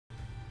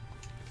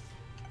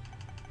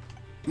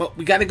Well,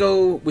 we gotta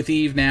go with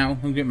Eve now.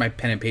 Let me get my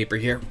pen and paper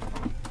here.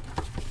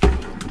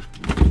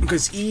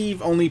 Because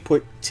Eve only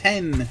put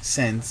 10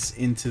 cents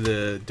into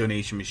the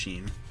donation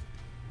machine.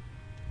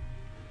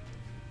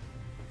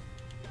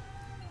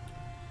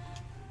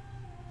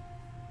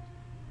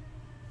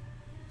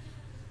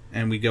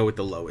 And we go with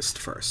the lowest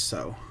first,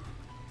 so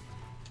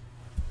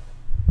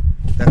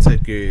that's a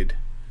good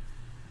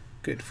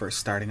first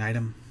starting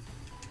item.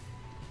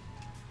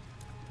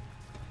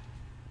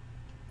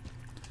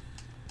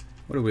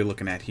 What are we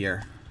looking at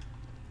here?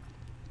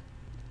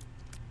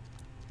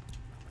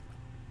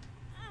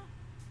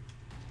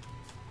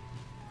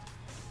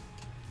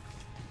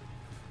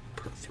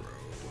 Per throw.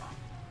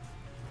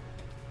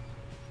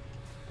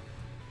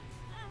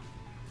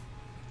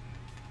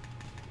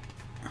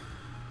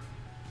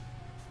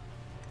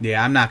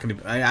 Yeah, I'm not gonna.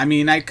 I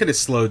mean, I could have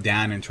slowed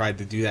down and tried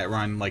to do that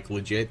run like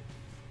legit,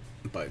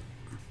 but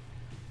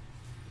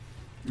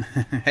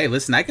hey,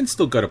 listen, I can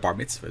still go to bar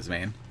mitzvahs,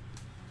 man.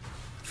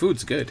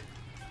 Food's good.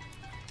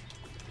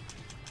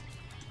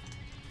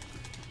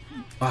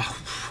 Oh,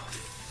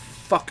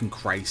 fucking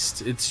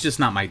Christ! It's just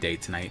not my day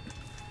tonight.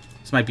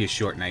 This might be a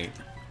short night.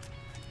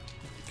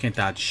 Can't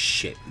dodge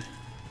shit.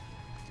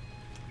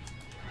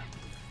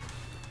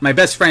 My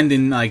best friend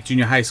in like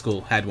junior high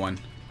school had one.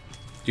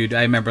 Dude,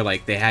 I remember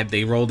like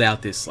they rolled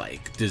out this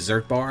like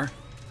dessert bar.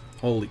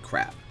 Holy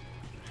crap.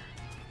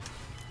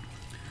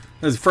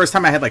 It was the first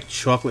time I had like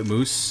chocolate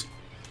mousse.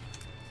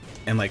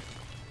 And like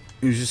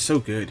it was just so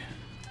good.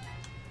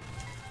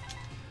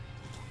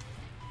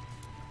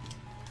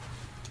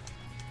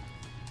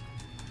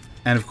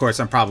 And of course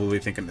I'm probably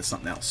thinking of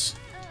something else.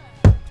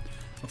 Oh,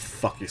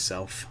 fuck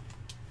yourself.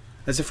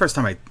 That's the first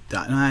time I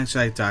died. No,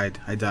 actually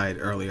I died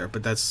earlier,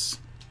 but that's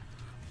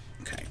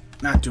okay.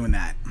 Not doing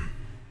that.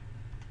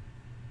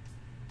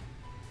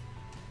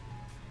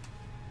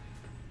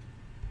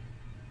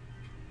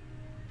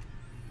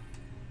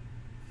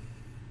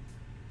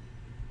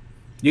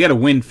 You gotta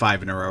win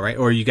 5 in a row, right?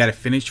 Or you gotta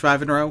finish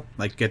 5 in a row?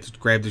 Like, get to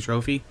grab the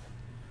trophy?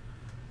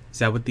 Is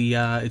that what the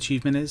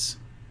achievement is?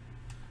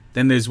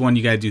 Then there's one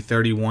you gotta do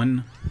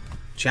 31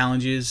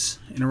 challenges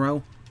in a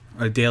row?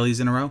 Or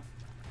dailies in a row?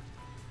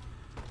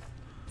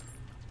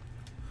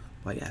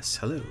 Why, yes.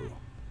 Hello.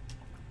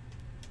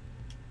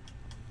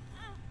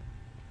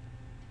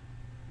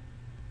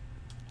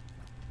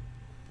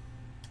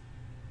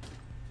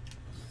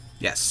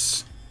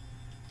 Yes.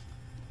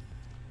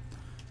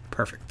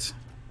 Perfect.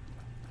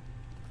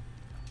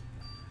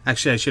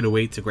 Actually, I should have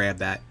waited to grab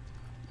that.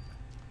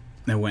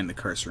 I went in the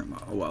curse room.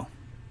 Oh, well.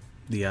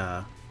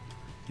 Yeah,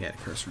 the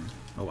curse room.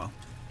 Oh, well.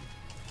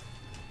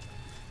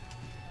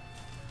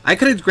 I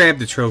could have grabbed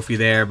the trophy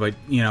there, but,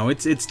 you know,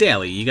 it's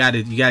daily. You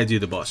gotta do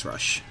the boss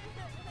rush.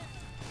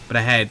 But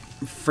I had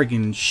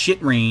freaking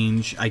shit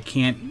range. I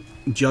can't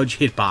judge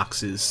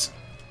hitboxes.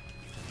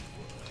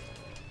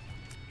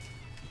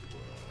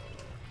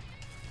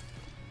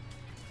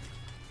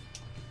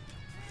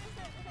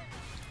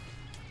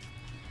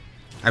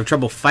 I have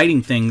trouble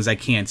fighting things I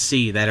can't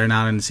see that are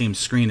not on the same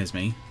screen as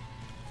me.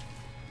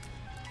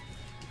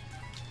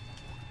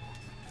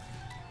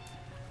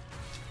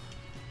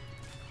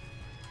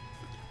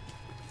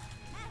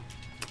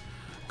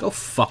 Go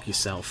fuck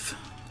yourself.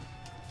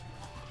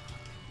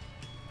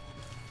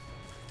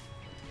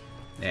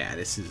 Yeah,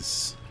 this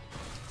is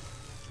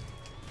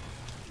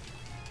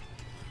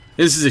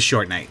a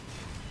short night.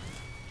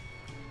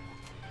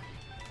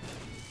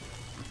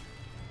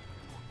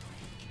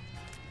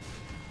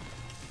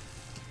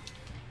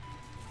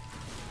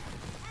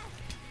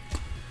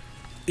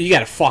 You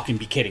gotta fucking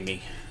be kidding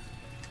me.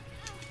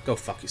 Go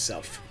fuck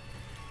yourself.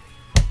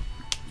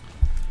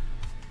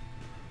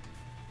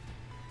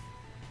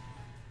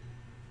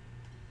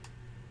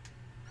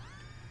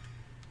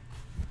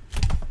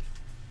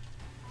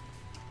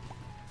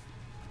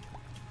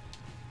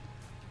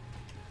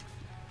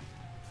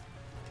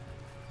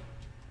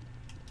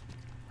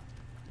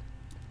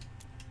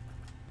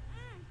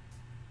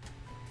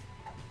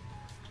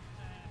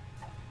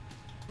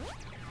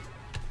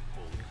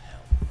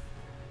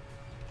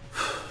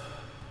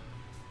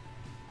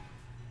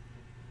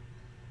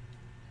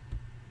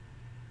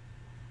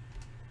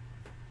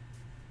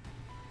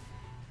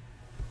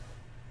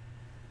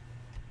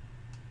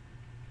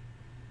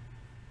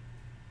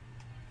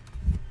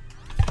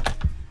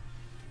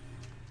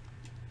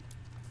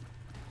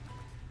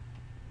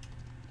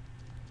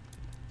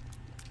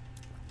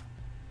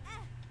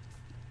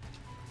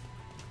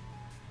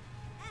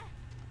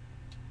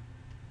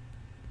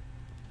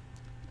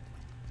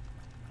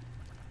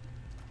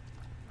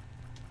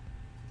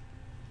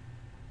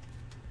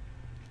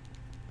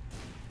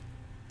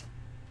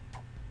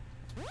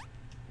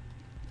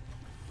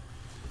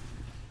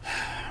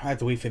 I have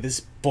to wait for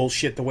this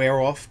bullshit to wear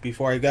off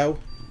before I go.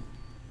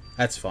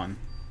 That's fun.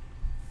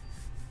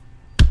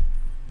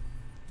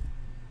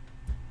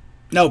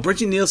 No,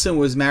 Bridget Nielsen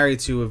was married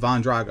to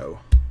Ivan Drago.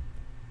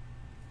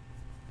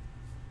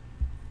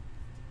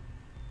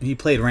 He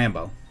played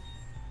Rambo.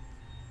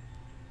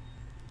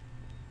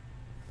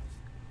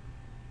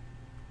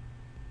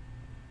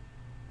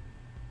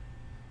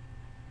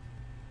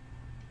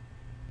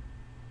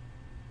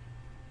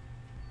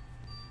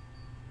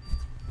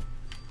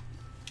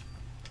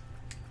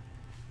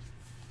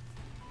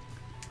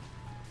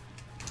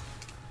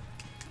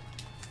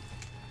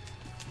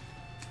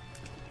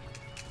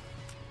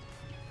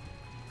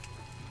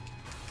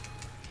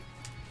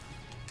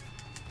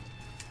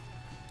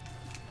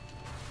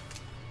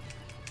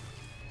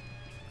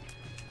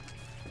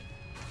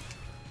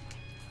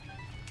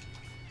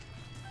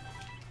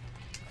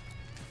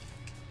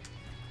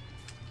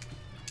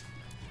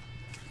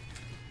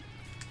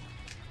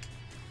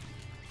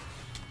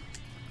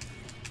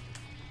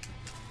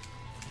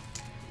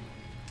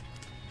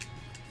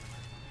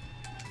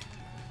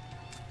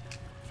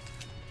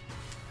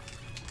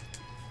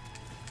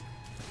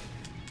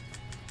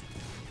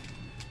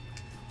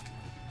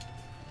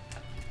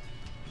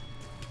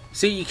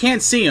 See, you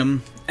can't see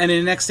them, and then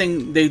the next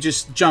thing, they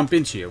just jump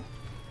into you.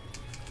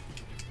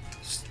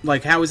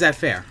 Like, how is that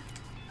fair?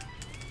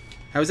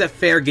 How is that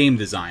fair game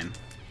design?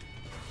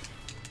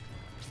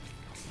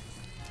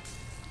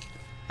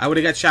 I would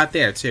have got shot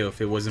there, too,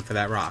 if it wasn't for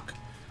that rock.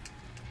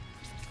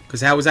 Because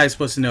how was I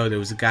supposed to know there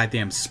was a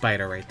goddamn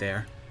spider right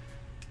there?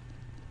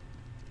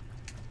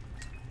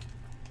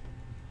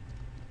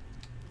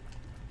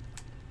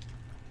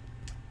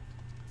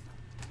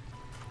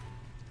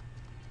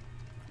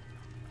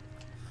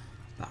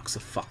 Box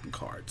of fucking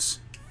cards.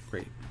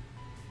 Great.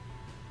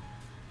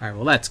 Alright,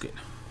 well that's good.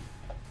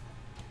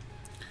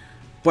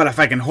 But if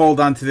I can hold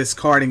on to this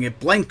card and get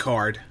blank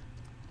card,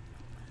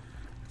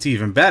 it's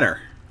even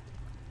better.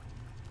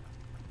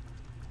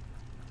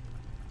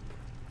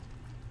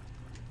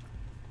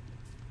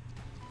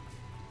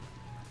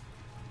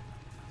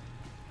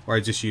 Or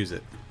I just use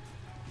it.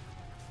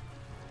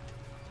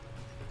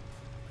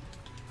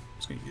 I'm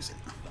just gonna use it.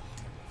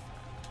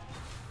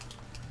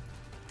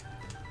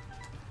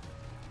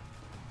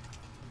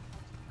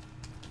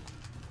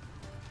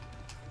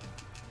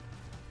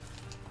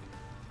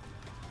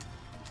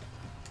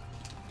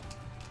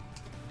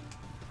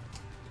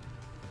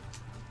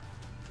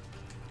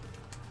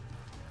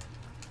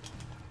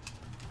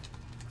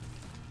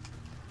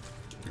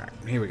 Alright,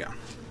 here we go.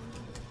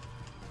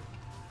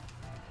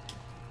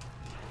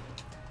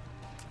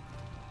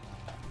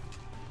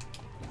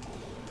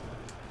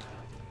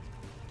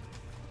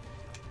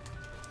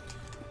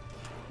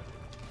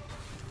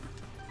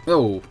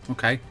 Oh,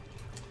 okay.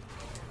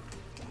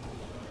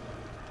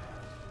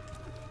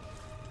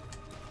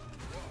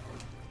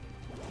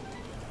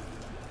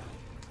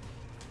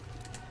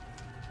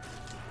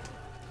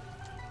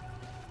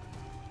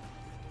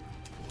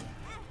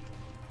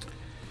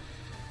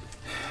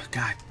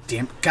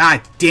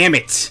 God damn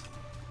it!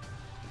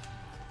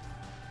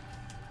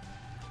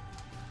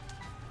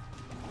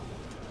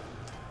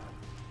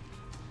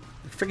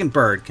 Freaking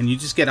bird, can you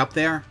just get up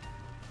there?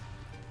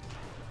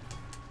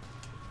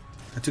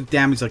 I took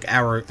damage like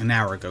an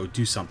hour ago.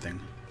 Do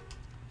something.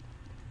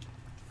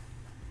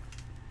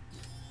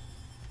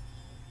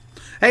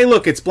 Hey,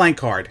 look, it's blank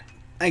card.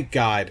 Thank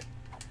God.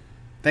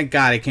 Thank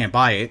God I can't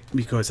buy it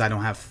because I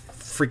don't have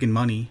freaking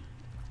money.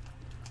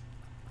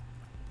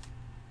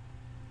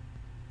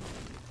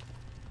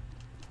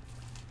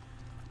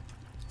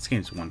 This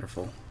game's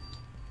wonderful.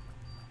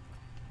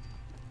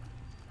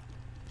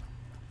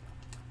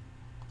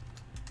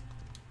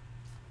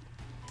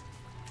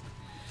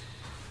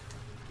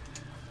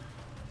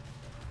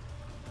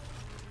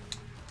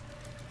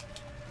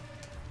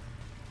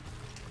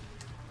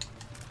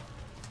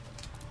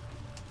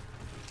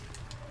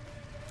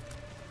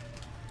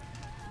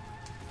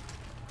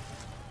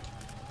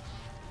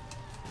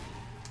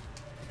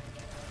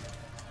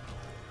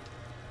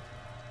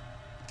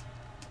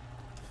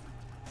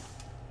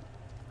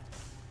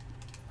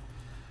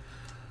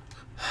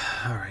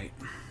 All right.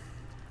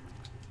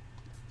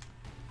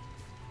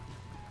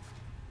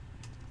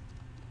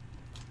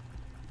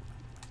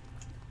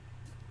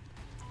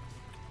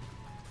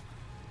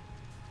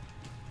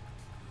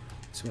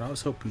 That's what I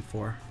was hoping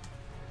for.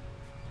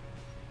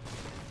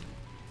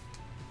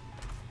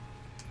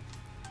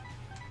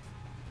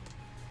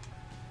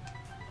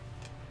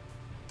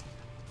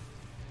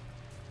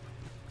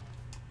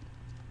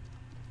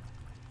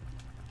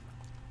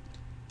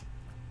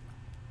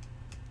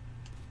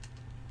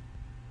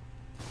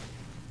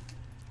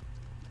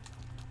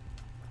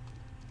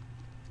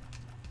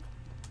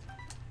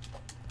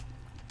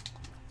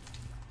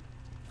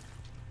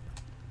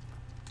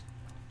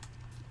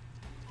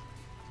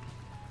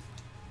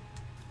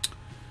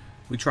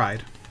 We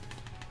tried.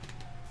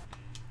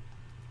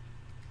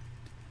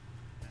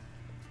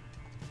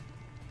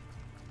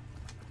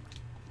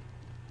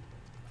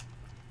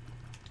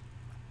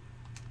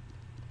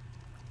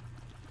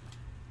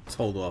 Let's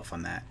hold off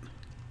on that.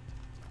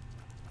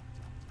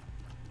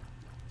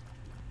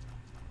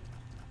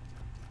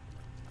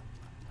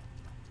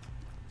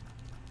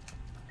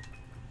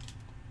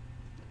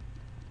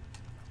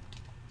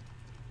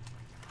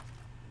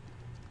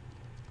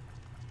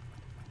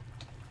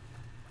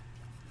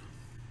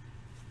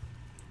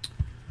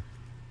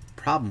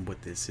 Problem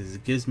with this is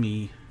it gives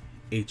me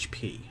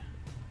HP.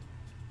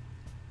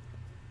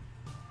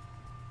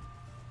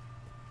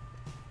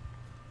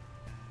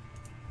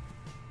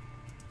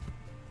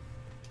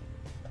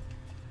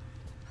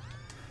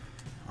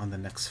 On the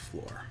next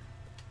floor.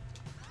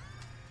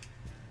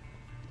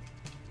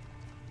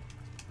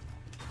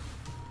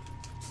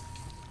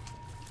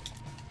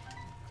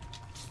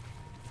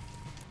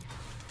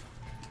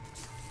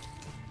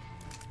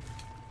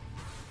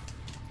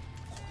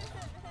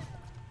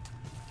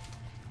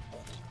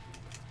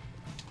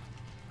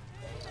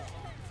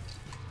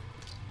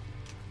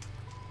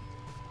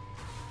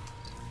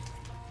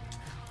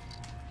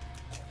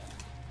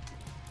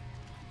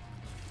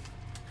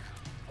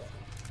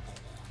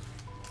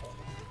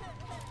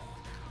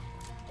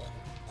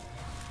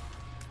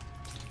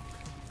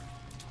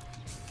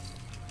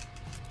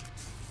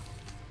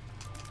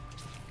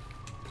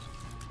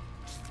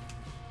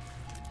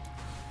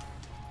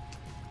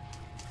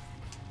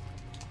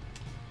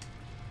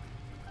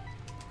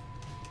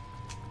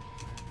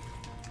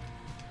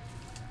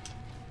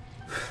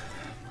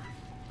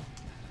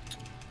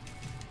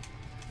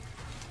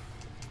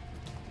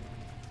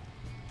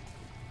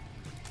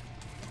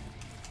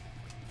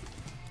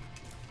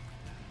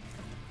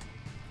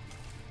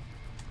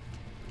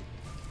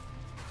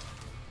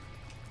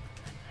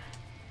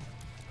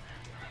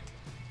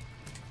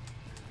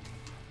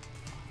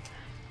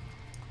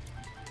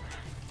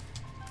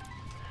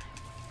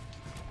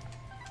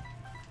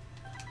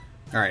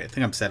 Alright, I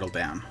think I'm settled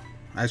down.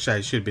 Actually,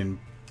 I should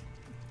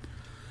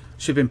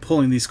have been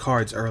pulling these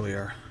cards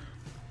earlier.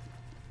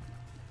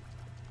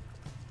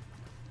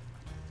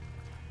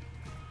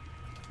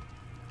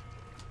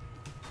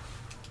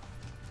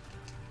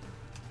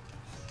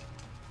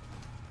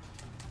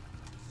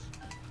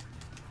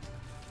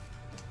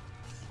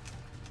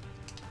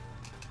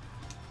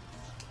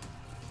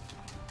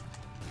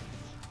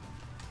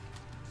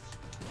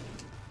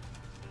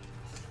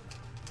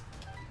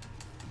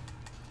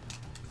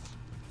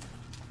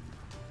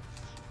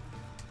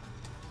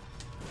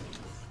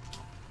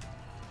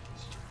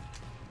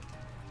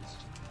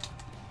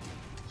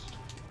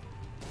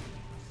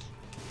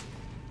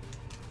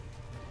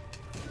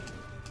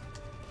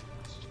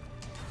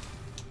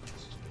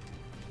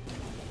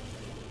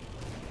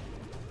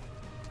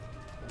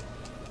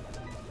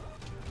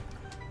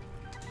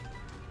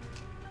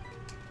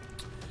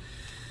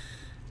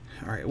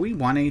 Alright, we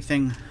want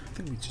anything? I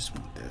think we just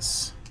want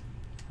this.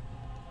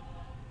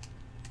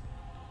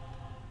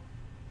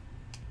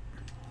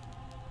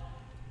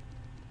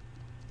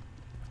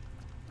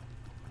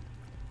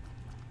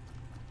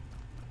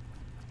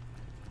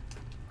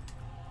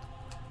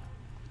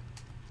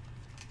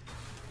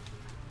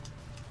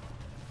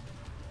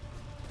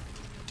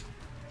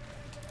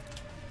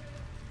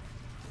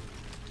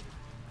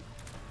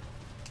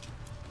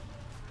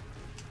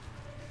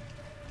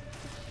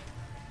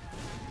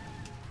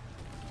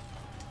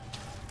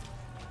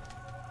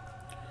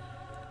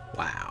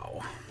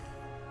 Wow.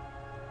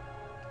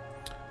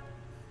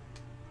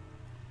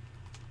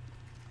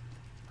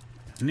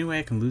 Any way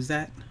I can lose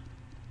that?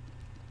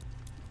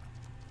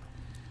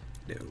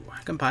 No.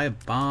 I can buy a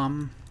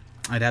bomb.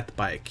 I'd have to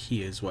buy a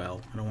key as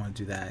well. I don't want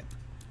to do that.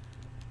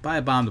 Buy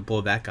a bomb to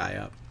blow that guy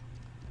up.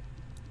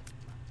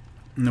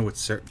 I know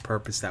what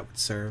purpose that would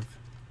serve.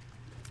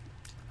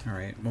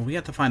 Alright, well we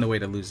have to find a way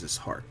to lose this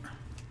heart.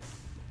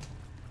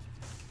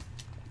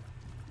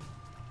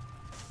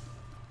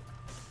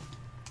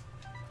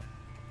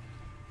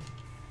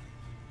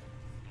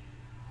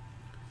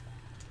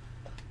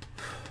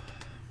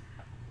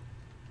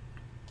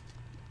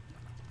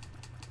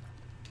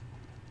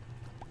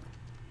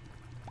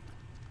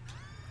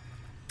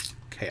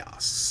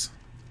 Chaos.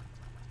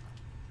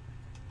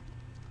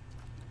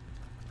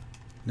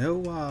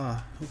 No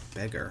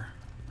beggar.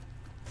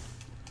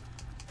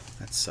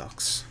 That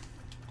sucks.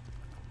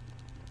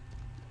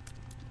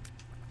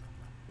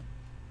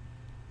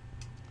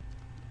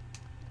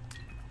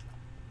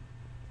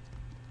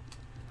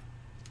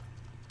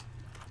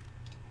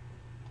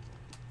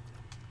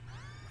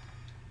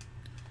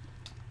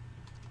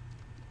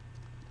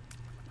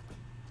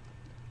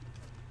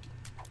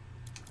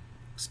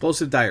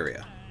 Explosive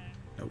diarrhea.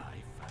 Nope. I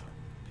found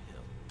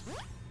pills.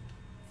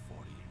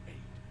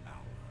 48-hour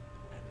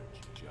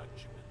energy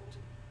judgment.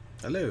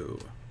 Hello.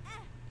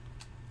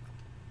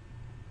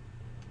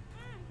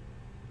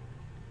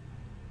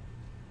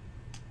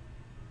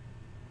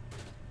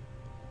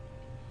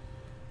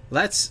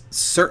 Well, that's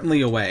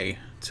certainly a way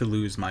to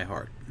lose my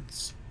heart.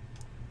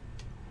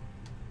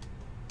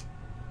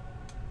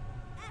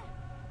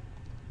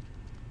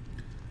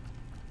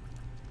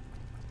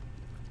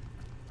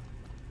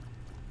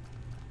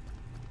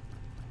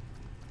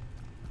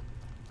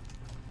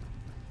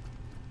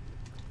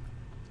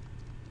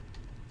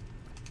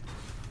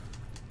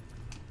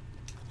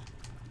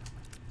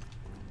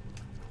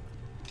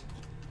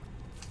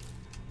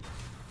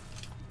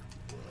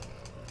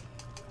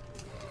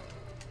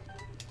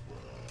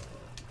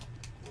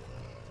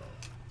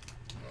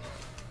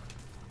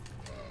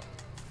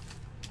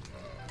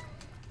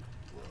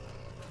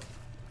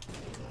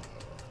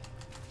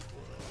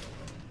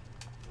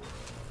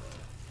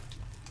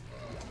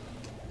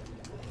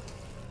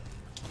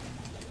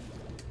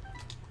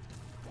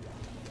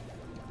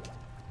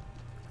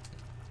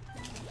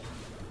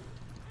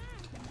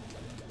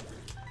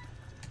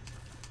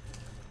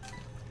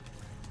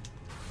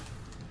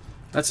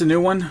 That's a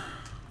new one.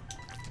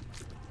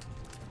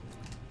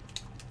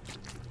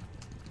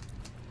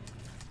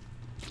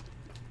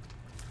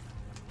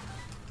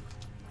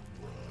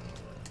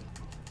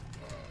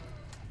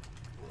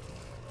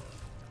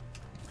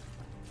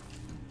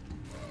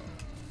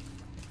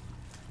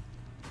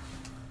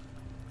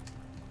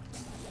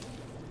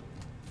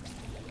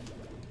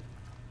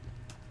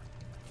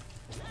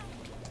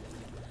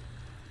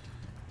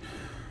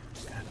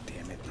 God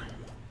damn it.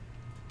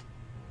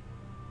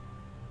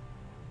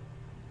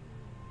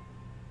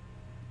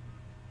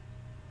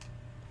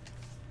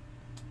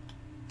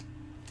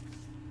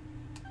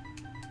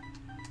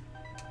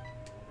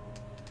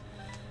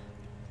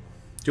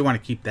 Do want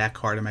to keep that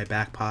card in my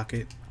back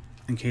pocket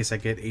in case I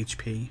get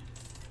HP.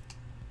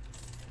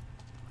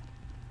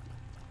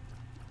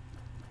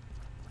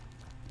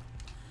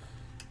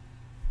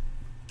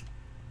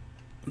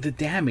 The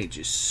damage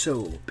is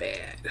so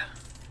bad.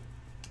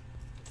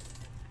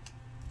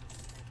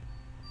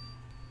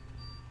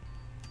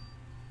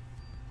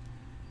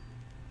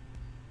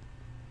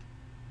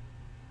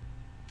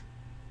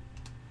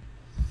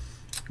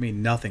 I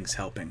mean, nothing's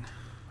helping.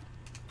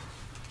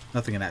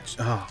 Nothing in that.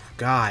 Oh,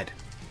 God.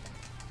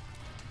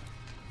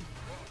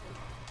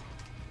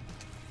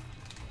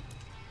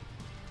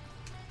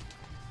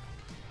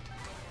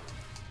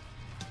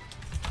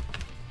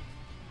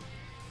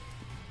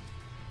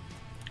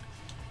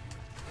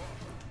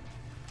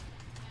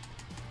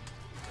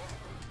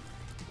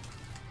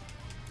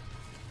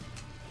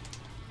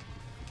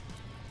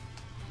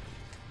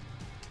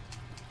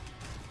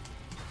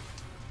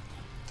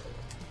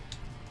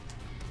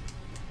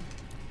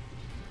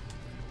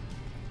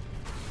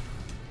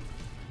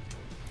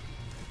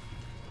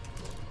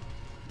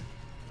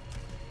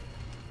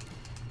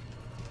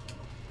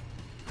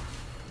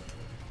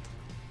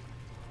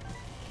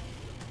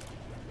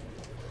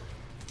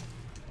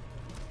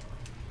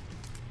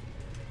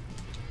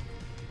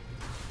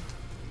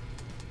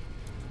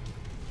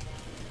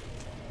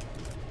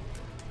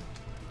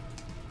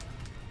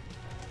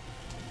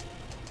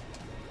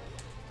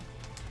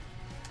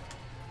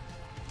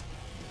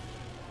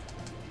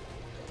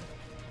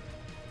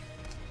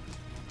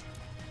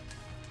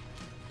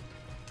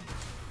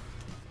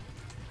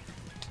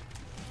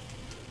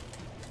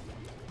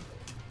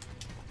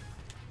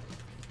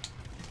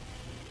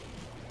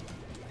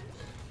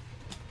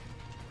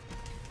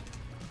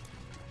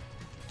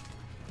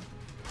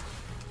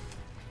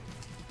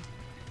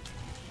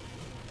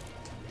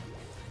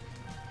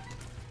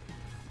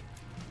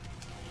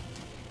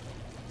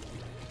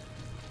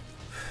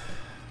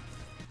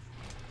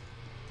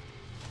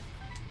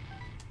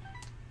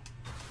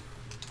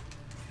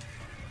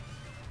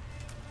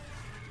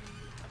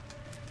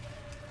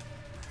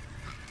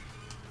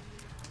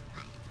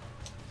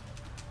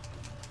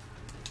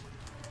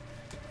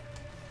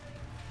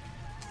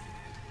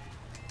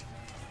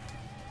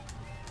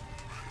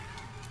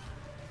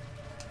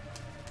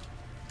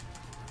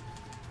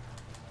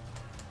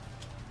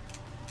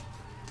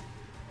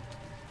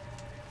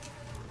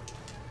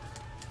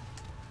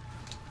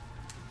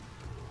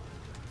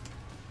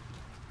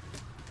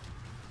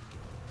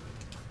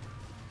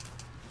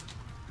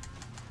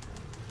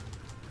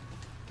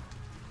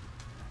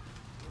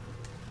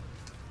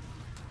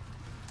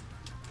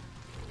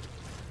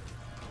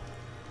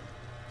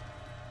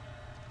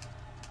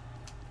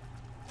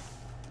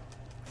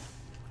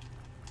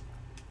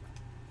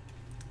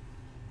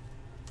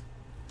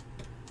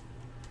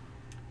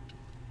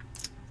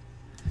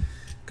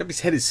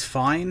 Guppy's head is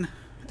fine,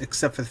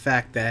 except for the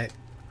fact that...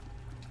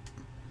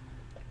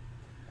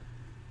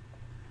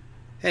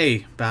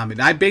 Hey, Bahamut,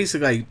 I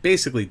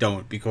basically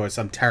don't, because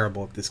I'm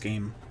terrible at this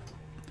game.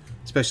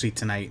 Especially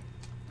tonight.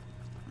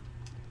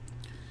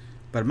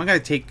 But I'm not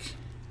going to take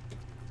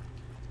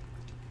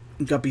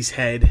Guppy's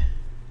head.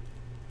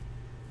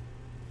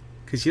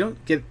 Because you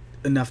don't get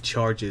enough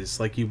charges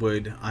like you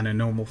would on a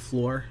normal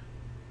floor.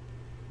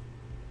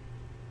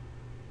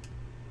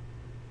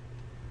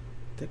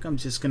 I think I'm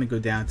just going to go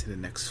down to the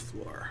next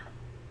floor.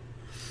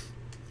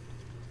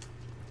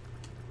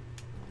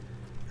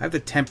 I have the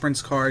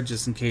Temperance card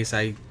just in case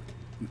I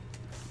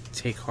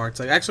take hearts.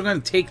 Like, actually, I'm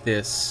going to take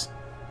this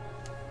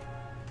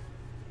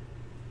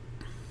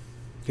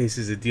in case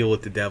there's a deal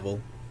with the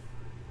devil.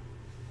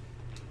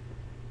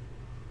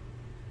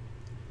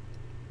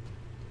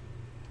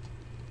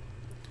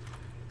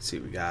 Let's see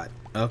what we got.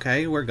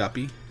 Okay, we're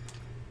Guppy.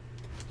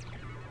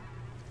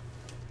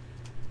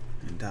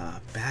 And,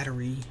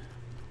 battery.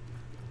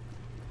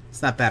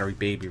 It's not battery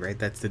baby, right?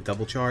 That's the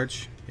double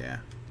charge? Yeah.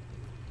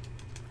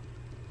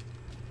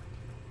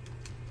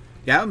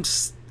 Yeah,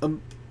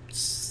 I'm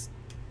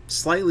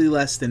slightly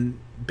less than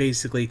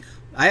basically.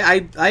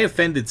 I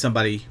offended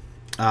somebody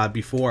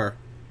before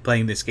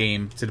playing this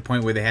game to the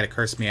point where they had to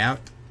curse me out.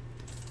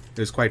 It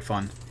was quite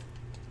fun.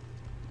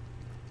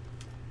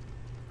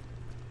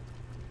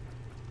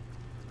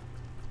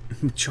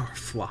 Jar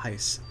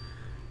flies.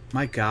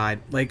 My God,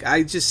 like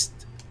I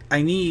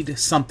need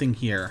something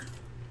here.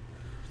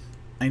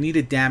 I need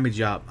a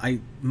damage up.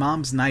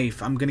 Mom's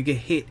knife. I'm gonna get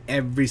hit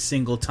every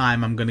single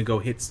time. I'm gonna go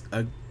hit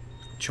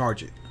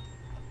charge it.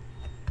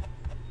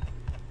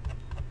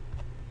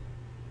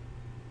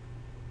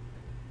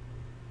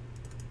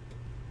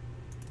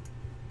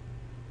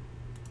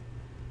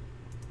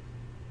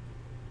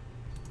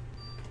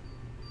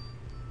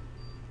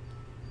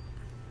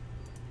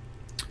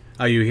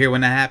 Oh, you hear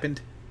when that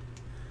happened?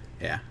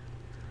 Yeah.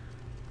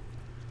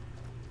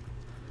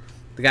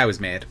 The guy was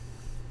mad.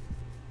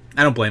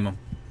 I don't blame him.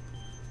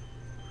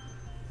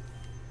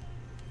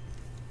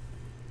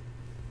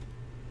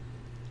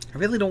 I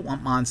really don't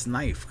want Mom's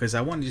knife because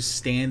I want to just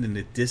stand in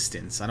the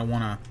distance. I don't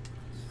want to...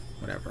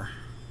 Whatever.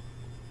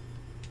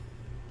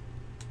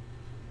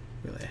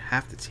 Really, I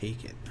have to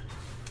take it.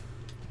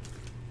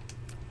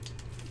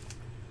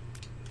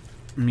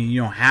 I mean,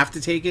 you don't have to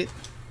take it.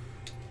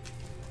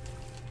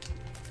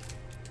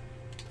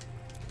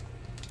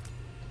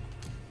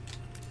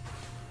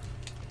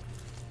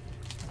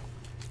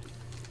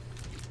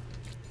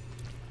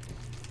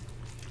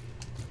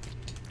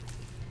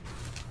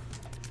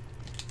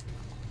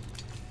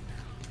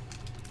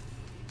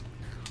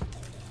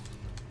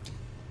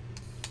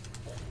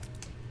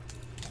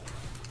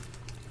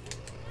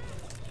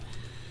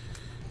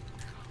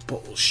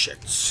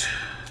 Bullshit.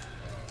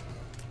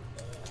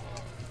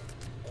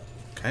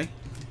 Okay.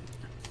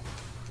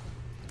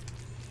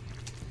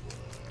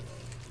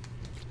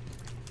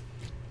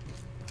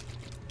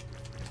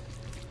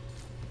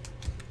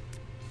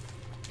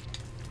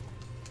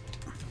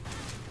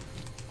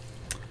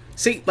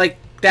 See, like,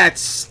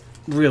 that's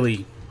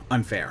really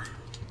unfair.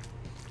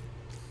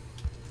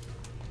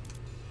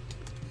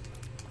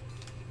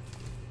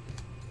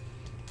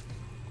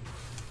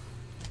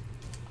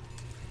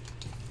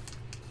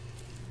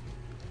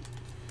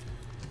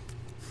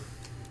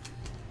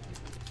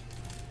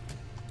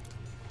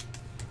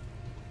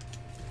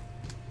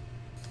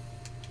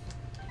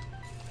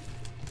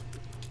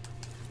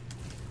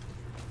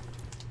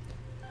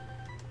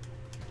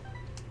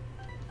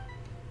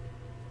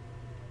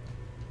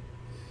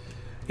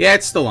 Yeah,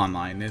 it's still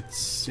online. It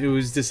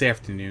was this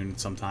afternoon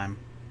sometime.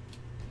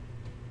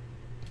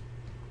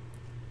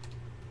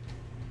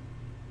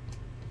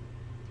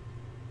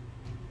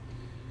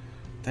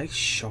 Nice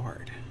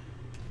shard.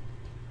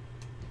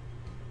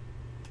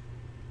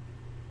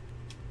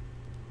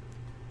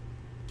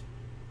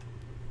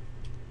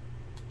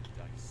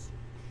 Dice.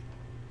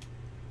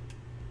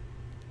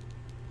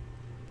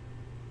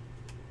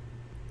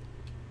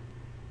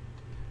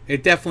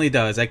 It definitely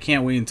does. I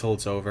can't wait until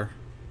it's over.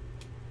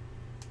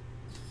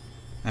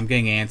 I'm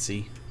getting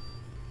antsy.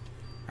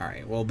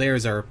 Alright, well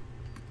there's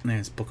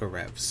Book of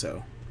Revs,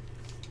 so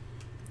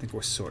I think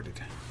we're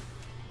sorted.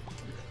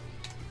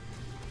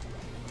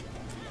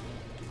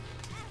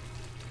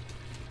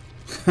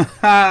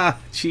 Haha!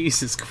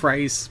 Jesus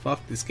Christ,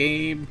 fuck this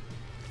game.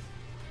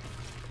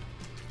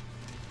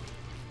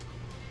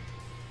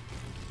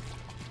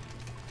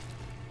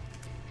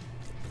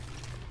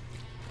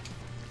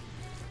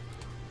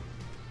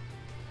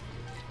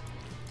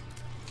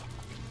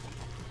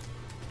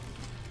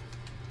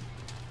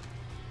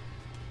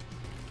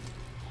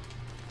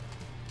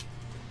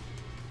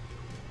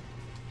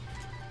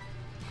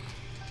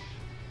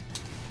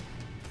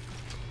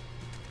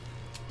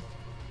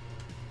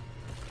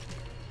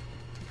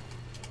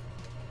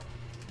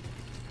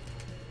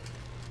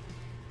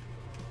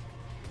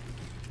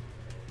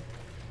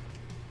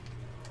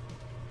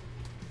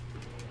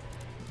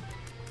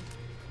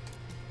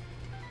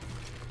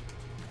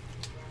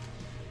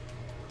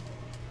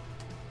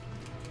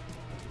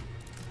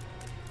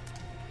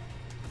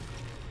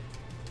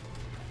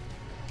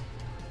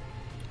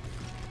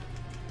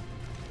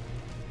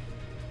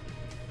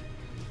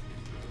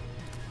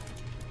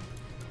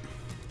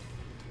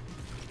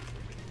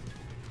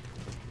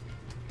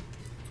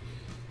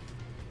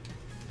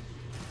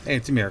 Hey,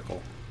 it's a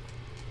miracle.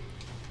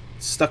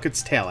 Stuck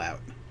its tail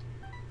out.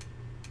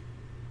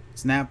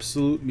 It's an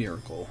absolute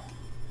miracle.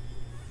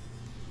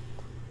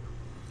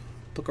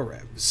 Book of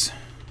Revs.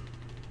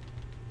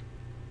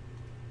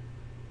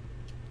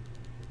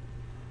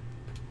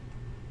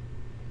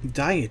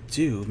 Diet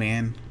Dew,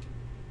 man.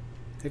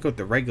 I go with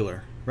the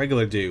regular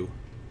Dew.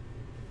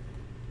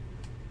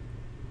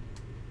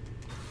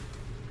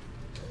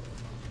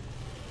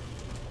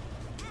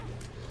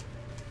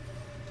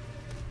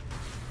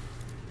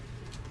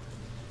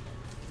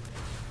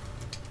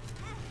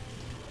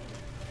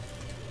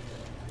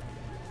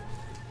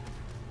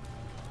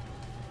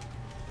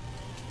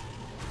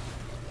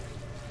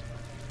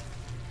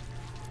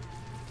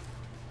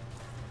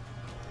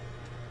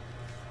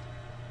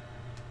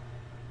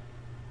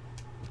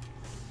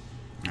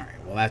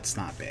 Well, that's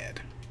not bad.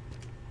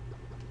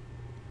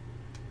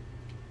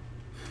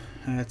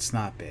 That's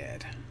not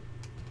bad.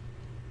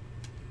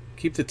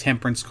 Keep the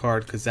Temperance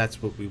card, because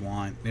that's what we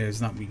want.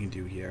 There's nothing we can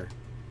do here.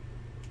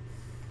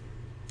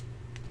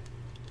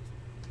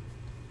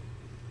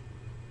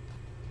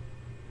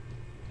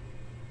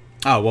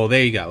 Oh, well,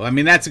 there you go. I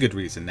mean, that's a good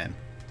reason, then.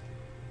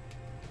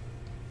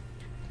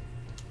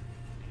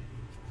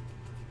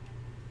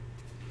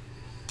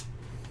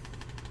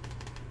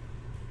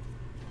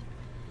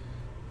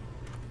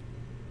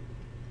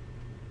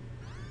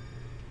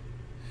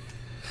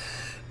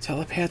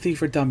 Telepathy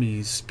for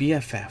Dummies,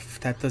 BFF.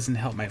 That doesn't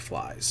help my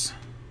flies.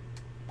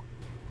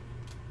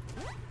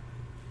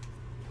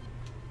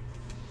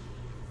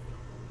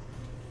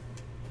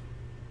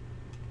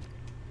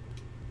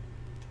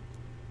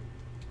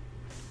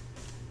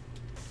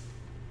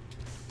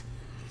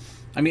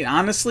 I mean,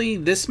 honestly,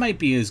 this might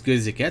be as good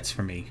as it gets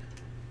for me.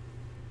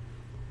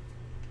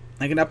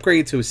 I can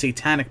upgrade to a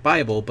Satanic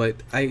Bible, but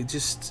I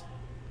just...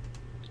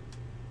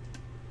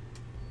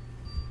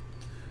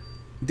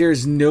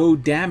 There's no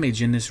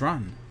damage in this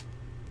run.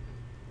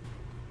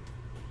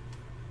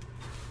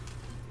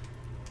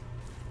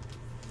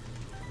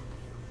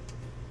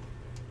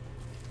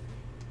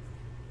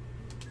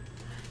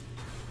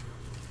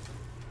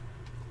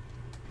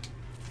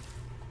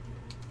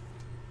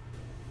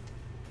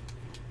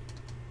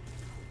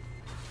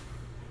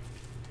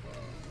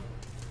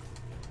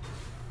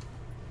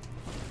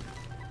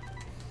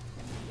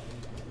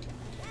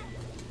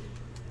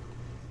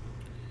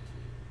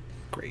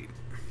 Great.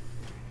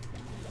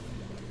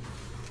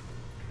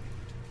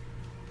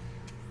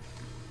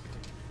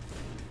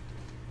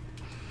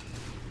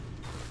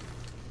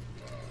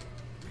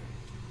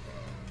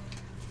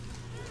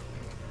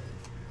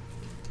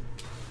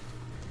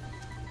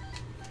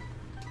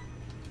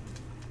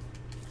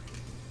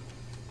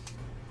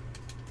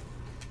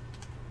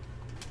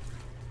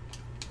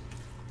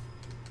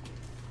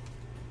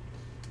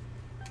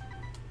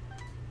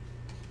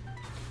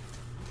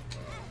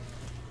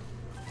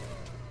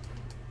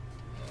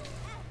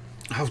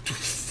 Oh,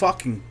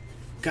 fucking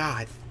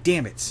God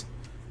damn it.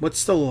 What's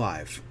still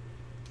alive?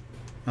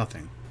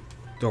 Nothing.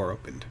 Door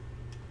opened.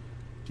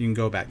 You can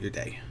go about your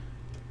day.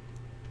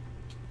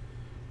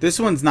 This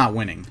one's not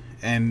winning,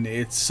 and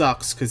it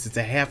sucks because it's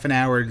a half an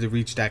hour to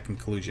reach that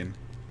conclusion.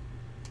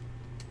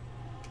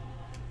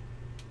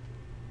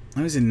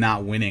 How is it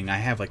not winning? I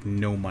have, like,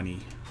 no money.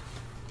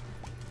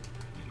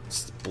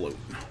 It's bloat,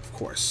 of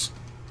course.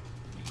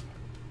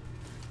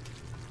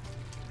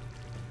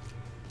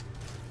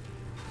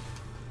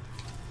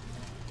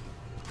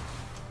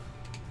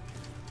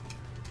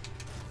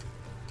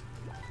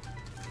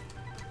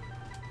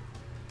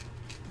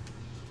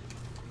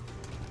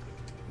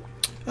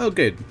 Oh,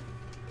 good.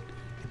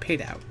 It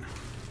paid out.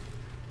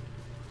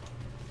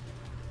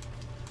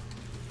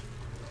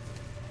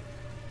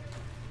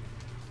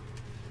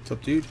 What's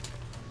up, dude?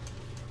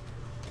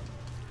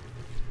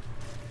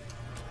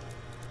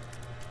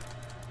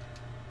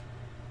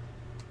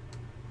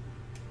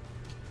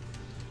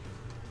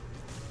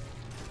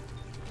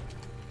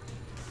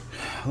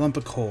 A lump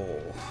of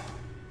coal.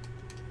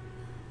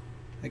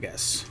 I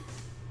guess.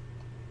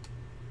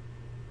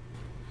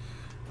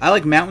 I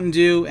like Mountain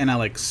Dew and I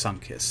like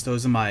Sunkist.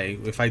 Those are my,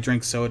 if I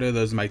drink soda,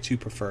 those are my two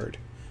preferred.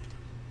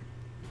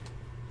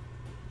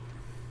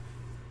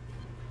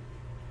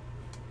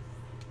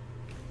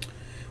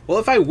 Well,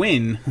 if I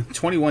win,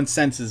 21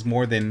 cents is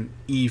more than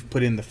Eve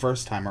put in the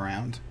first time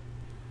around.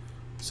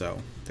 So,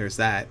 there's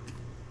that.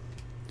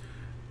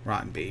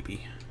 Rotten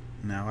Baby.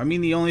 No, I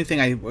mean, the only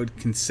thing I would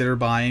consider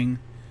buying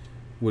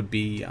would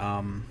be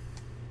Hive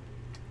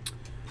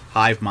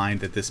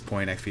Mind at this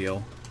point, I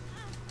feel.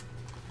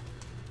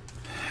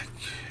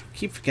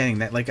 Keep forgetting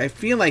that. Like, I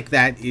feel like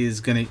that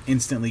is gonna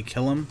instantly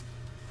kill him.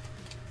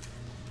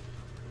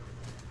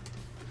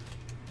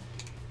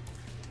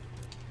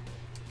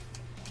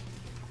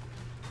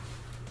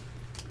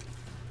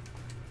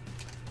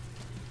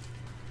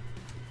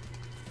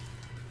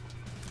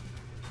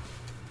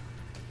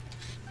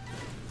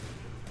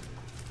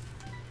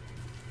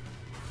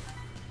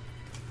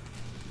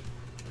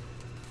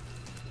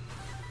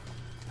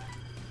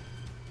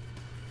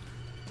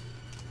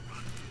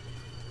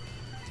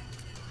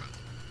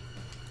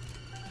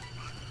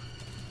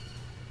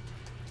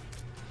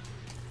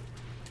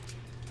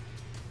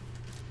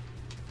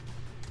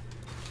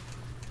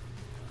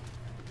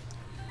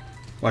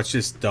 Watch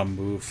this dumb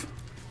move.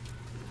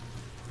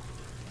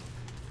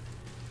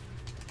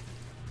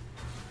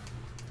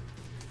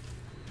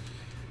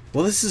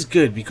 Well, this is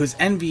good because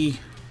Envy...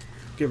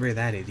 Get rid of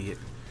that idiot.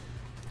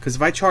 Because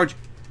if I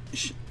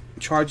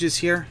charges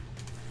here,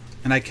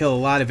 and I kill a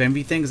lot of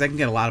Envy things, I can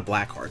get a lot of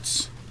black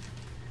hearts.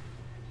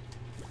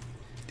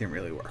 Didn't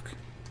really work.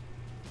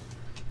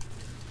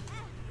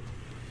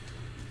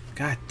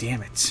 God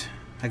damn it.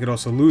 I could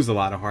also lose a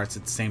lot of hearts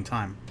at the same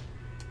time.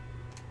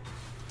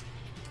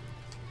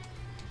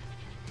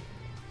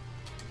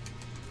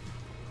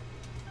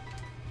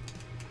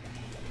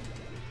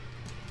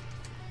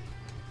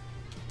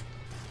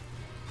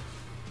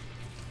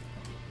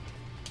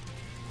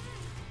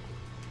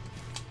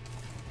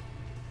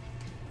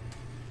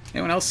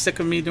 Anyone else sick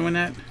of me doing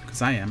that?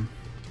 Because I am.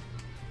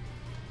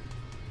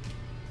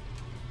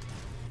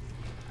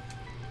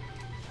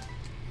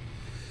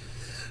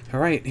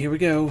 Alright, here we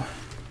go.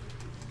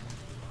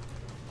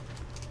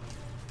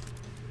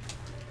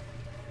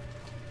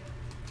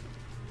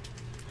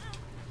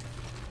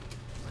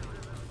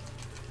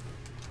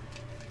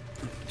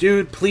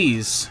 Dude,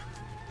 please.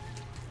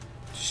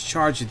 Just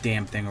charge the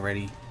damn thing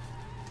already.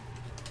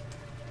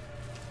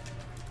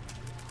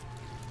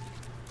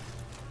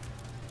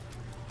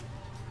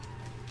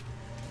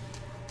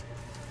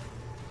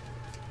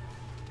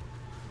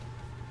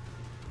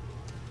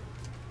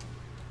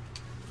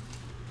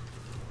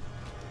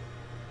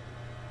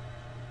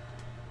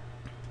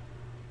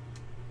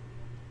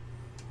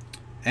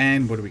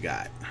 And what do we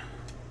got?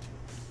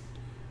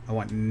 I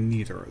want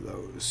neither of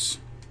those.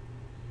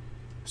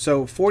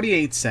 So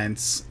 48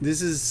 cents.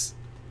 This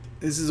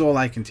is all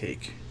I can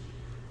take.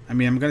 I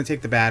mean, I'm gonna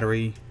take the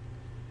battery.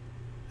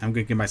 I'm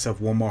gonna give myself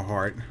one more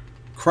heart.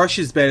 Crush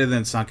is better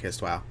than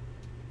Sunkist. Wow.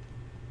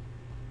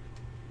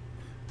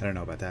 I don't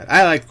know about that.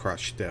 I like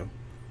Crush though.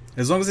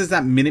 As long as it's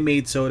not Minute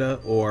Maid soda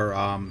or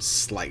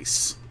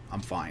Slice,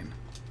 I'm fine.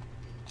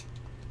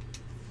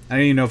 I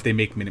don't even know if they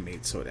make Minute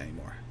Maid soda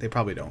anymore. They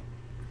probably don't.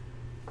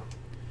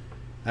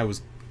 That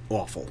was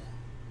awful.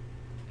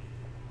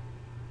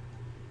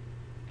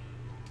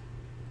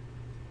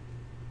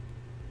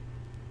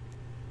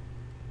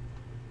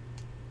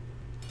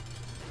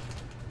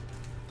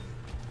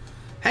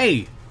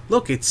 Hey,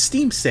 look, it's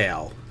Steam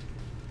sale.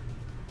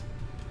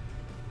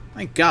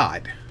 My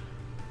God.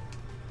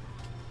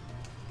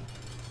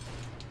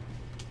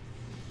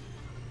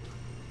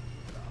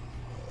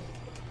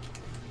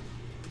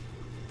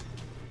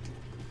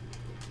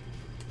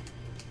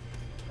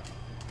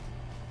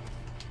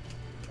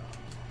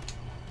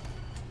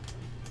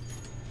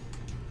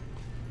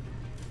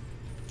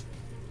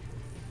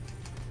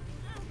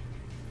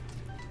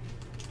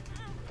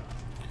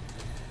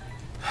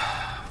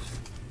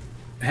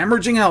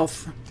 Hemorrhaging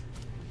health.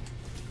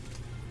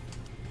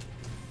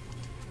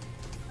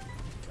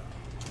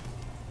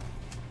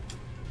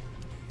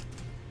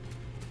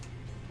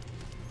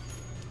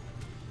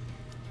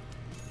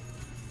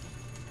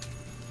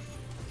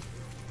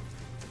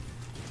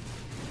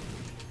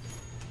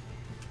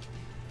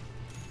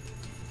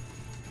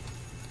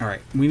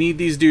 Alright, we need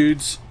these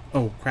dudes.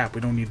 Oh crap, we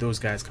don't need those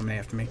guys coming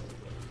after me.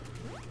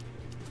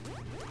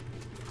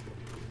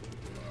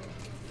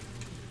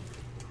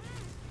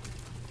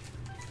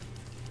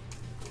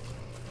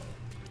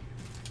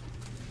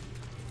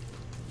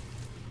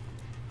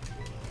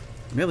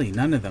 Really,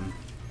 none of them.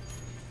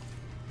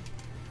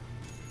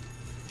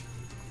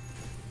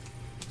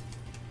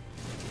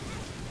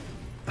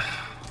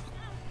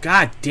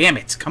 God damn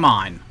it, come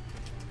on.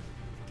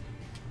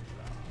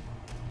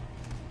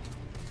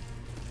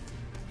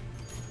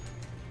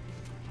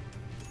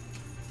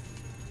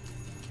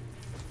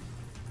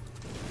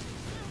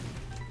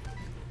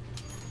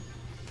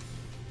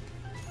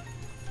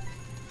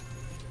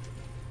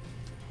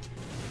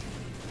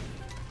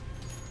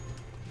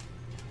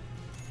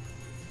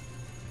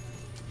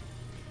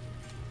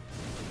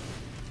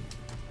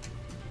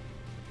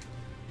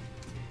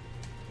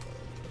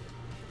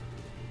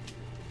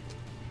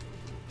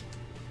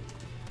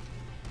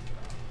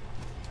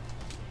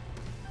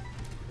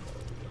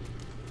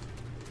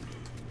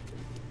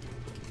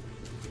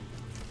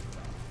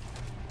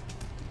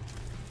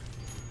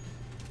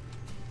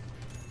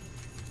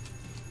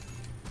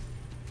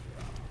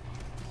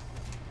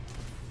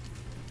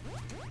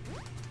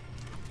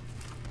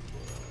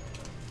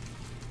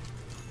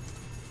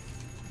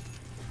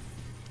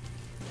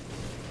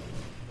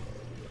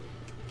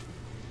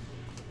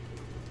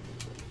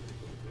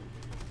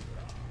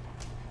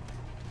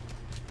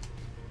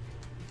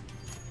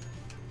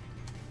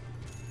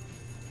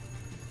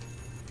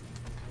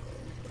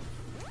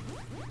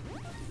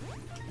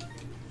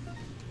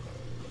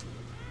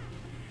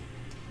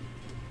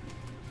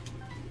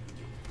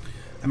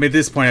 I mean, at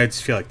this point, I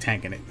just feel like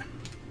tanking it.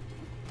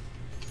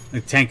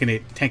 Like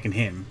tanking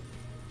him.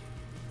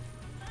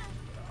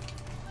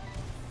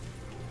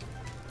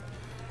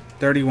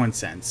 31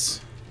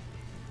 cents.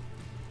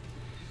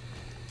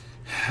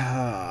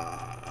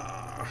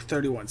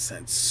 31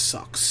 cents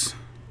sucks.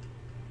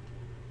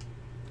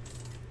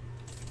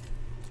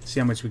 See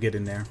how much we get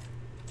in there.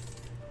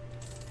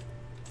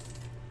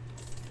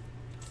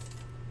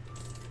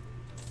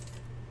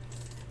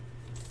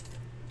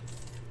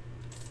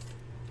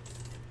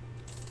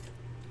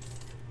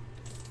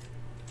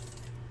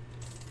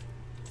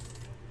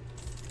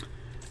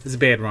 It's a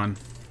bad run.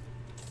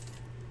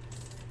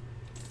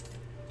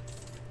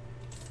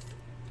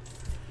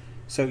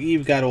 So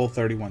Eve got all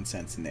 31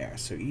 cents in there.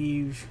 So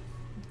Eve,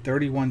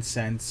 31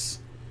 cents.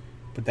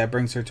 But that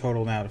brings her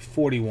total now to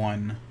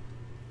 41.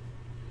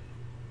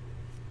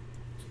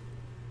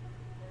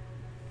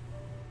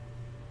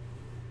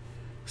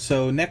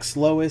 So next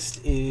lowest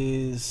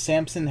is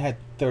Samson had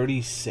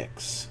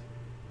 36.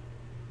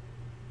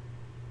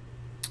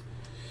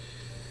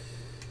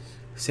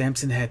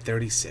 Samson had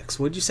 36.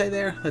 What'd you say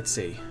there? Let's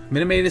see.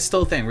 Minimate is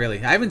still a thing, really.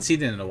 I haven't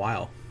seen it in a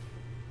while.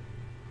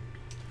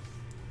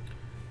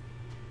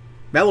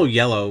 Mellow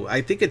Yellow,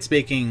 I think it's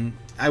making...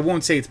 I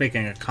won't say it's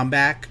making a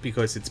comeback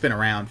because it's been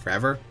around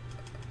forever.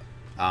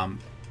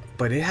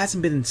 But it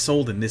hasn't been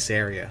sold in this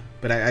area.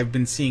 But I've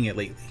been seeing it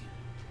lately.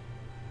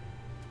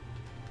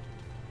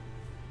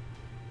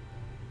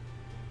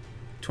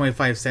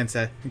 25 cents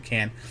a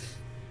can.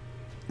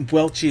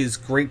 Welch's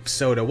grape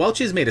soda.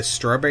 Welch's made a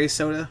strawberry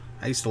soda.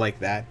 I used to like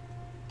that.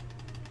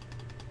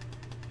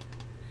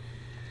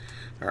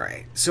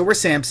 Alright, so we're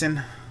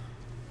Samson.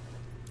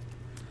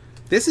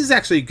 This is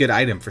actually a good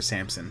item for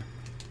Samson.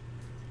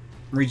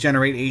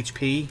 Regenerate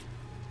HP.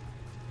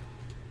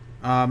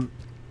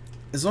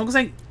 As long as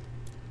I,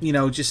 you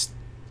know, just...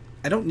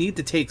 I don't need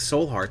to take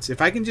soul hearts.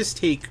 If I can just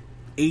take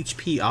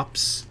HP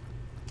ups.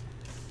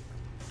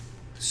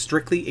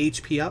 Strictly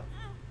HP up.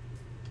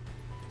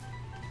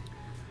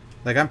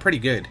 Like, I'm pretty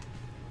good.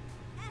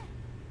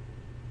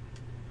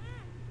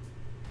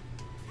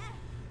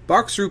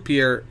 Bark's Root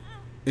Beer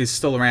is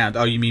still around.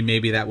 Oh, you mean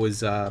maybe that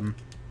was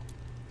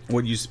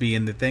what used to be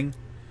in the thing?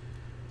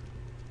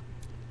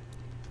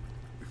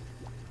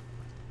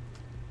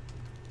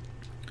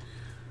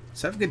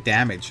 So I have good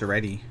damage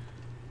already.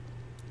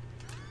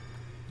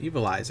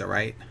 Evil Eyes,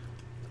 alright.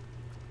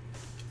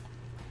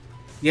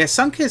 Yeah,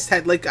 Sunkist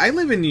had, like, I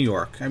live in New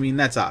York. I mean,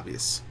 that's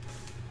obvious.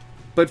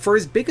 But for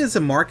as big as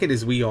a market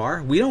as we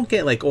are, we don't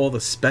get, like, all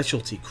the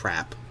specialty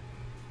crap.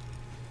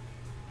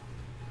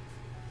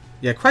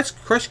 Yeah,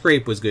 Crushed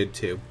Grape was good,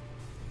 too.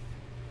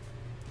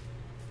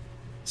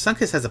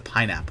 Sunkist has a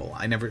pineapple.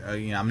 I never,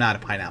 you know, I'm not a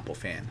pineapple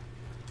fan.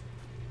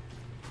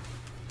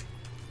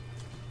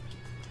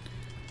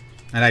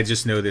 And I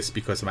just know this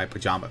because of my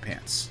pajama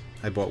pants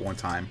I bought one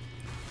time.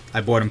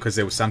 I bought them because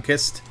they were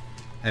Sunkist.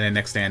 And then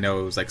next thing I know,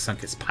 it was like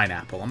Sunkist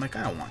pineapple. I'm like,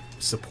 I don't want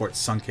to support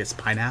Sunkist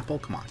pineapple.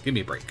 Come on, give me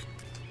a break.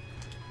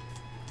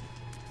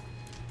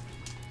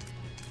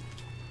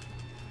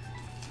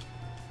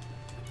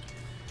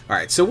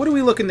 Alright, so what are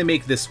we looking to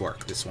make this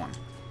work, this one?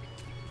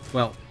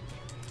 Well,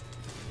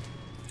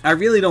 I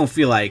really don't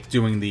feel like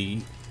doing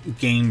the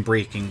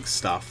game-breaking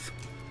stuff.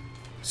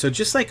 So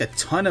just like a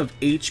ton of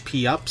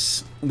HP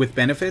ups with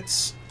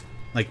benefits,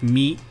 like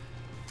Meat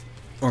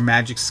or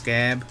Magic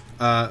Scab.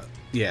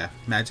 Yeah,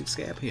 Magic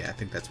Scab? Yeah, I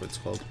think that's what it's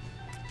called.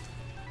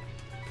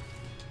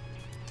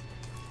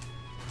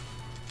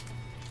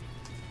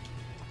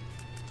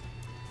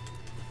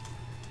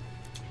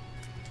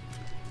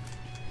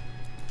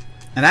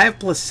 And I have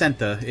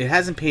Placenta. It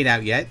hasn't paid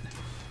out yet.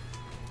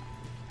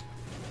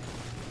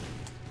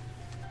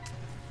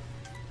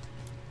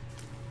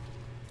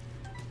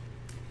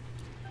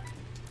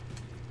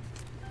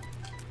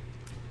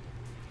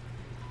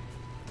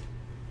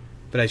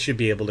 But I should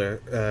be able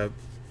to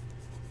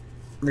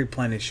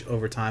replenish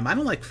over time. I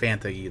don't like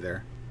Fanta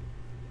either.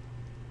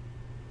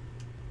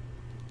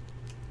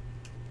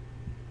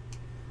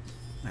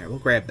 Alright, we'll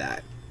grab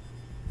that.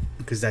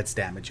 Because that's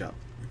damage up.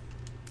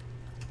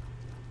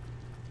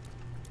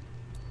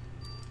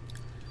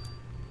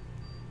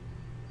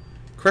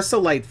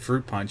 Crystal Light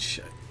Fruit Punch.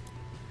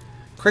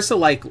 Crystal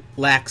Light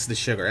lacks the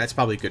sugar. That's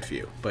probably good for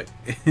you, but...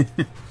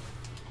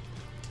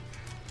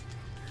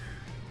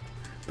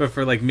 but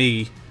for, like,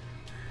 me...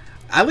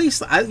 At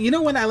least, you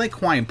know what? I like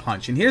Hawaiian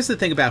Punch. And here's the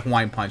thing about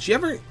Hawaiian Punch. You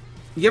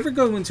ever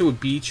go into a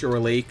beach or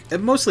a lake?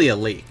 Mostly a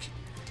lake.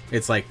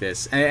 It's like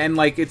this. And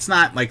like, it's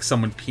not like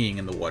someone peeing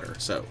in the water,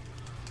 so...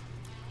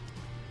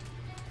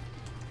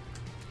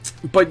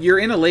 But you're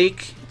in a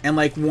lake, and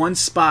like, one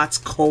spot's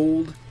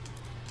cold...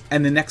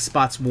 and the next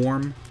spot's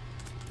warm.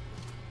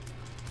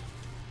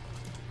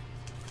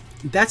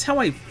 That's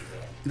how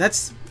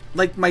that's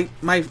like my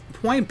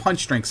Hawaiian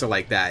Punch drinks are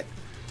like that.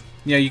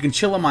 You know, you can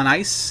chill them on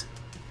ice,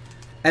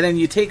 and then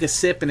you take a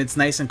sip and it's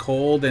nice and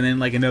cold, and then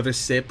like another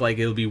sip, like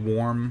it'll be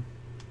warm.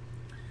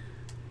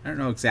 I don't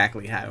know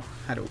exactly how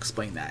to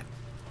explain that.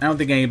 I don't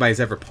think anybody's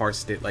ever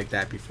parsed it like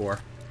that before.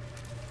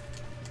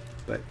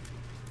 But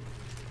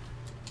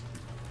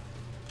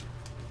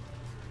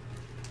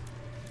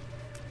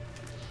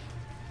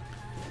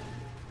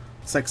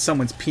it's like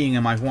someone's peeing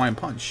in my Hawaiian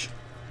Punch.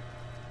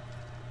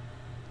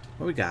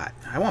 What we got?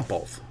 I want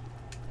both.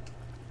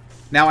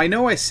 Now, I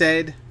know I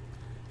said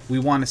we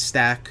want to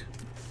stack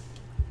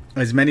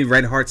as many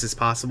red hearts as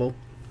possible.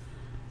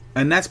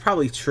 And that's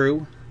probably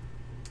true.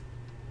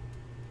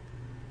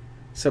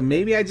 So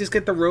maybe I just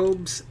get the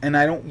robes and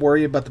I don't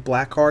worry about the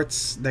black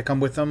hearts that come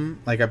with them.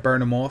 Like, I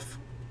burn them off.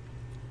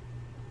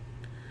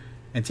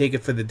 And take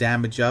it for the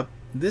damage up.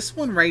 This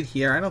one right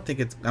here, I don't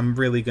think I'm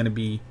really going to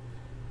be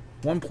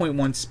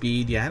 1.1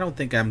 speed. Yeah, I don't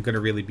think I'm going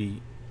to really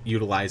be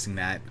utilizing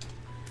that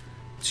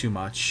too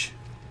much.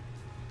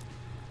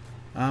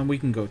 We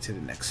can go to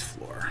the next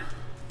floor.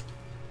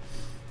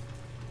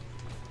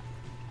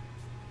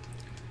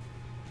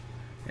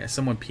 Yeah,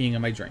 someone peeing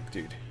on my drink,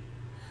 dude.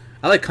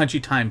 I like Country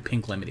Time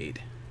Pink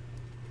Lemonade.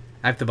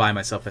 I have to buy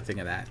myself a thing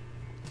of that.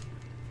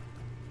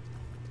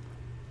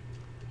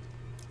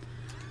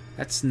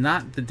 That's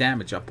not the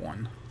damage up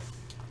one.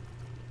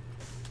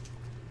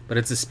 But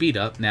it's a speed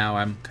up. Now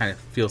I'm kind of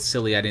feel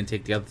silly I didn't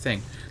take the other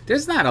thing.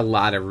 There's not a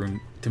lot of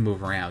room to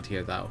move around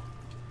here, though,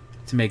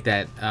 to make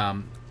that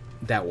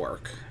that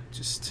work.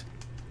 Just,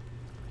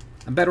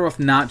 I'm better off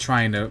not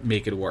trying to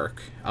make it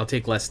work. I'll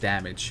take less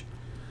damage.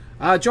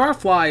 Jar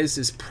Flies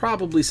is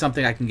probably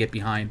something I can get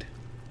behind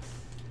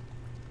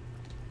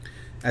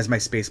as my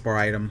spacebar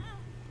item.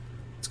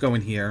 Let's go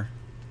in here.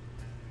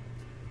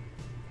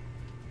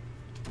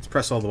 Let's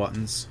press all the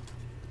buttons.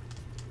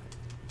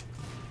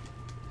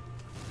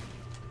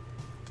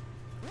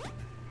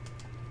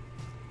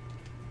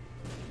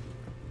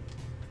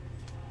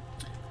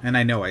 And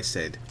I know I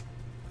said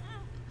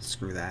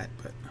screw that,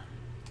 but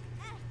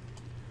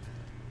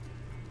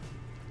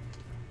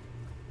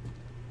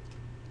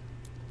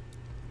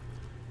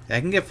yeah, I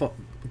can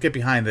get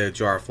behind the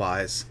Jar of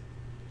Flies.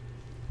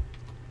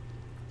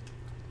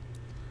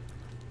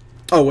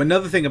 Oh,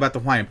 another thing about the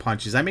Hawaiian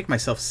Punch is I make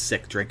myself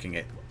sick drinking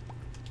it.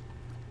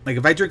 Like,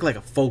 if I drink like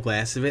a full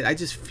glass of it, I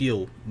just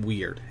feel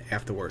weird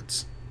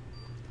afterwards.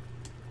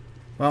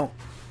 Well,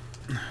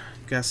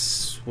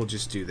 guess we'll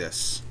just do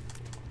this.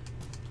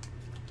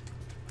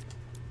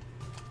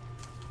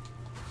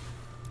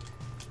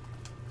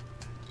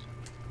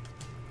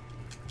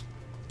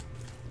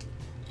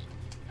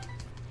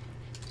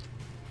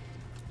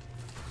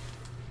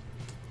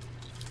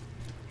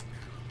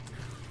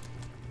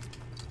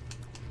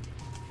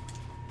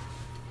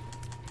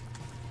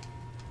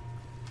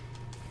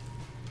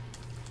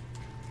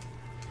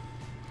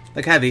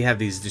 Like how they have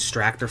these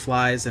distractor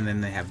flies, and then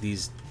they have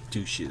these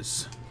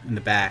douches in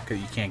the back that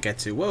you can't get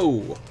to.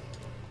 Whoa!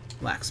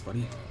 Relax,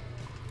 buddy.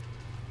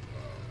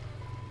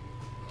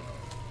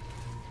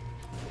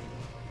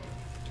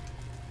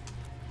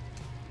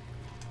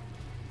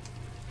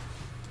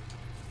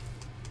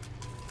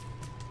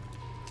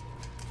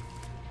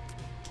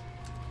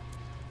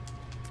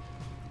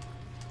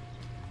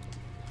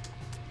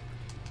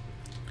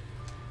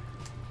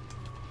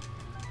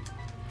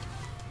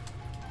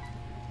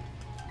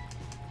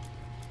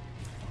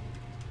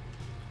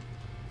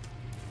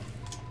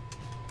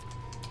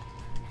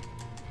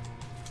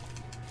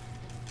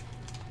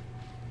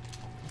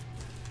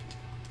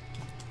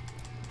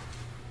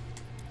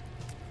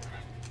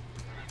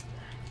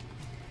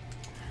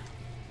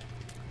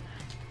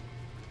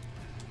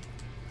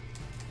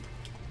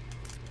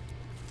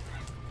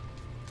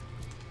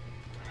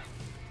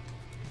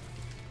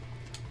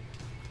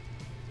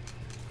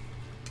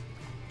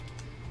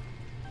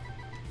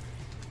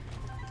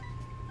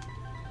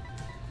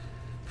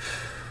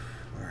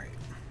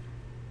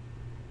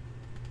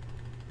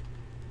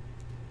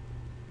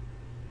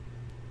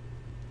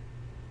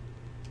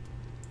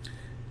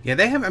 Yeah,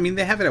 they have. I mean,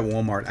 they have it at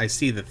Walmart. I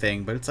see the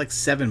thing, but it's like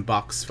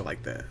 $7 for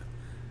like the,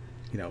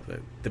 you know,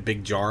 the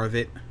big jar of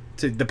it,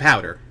 to the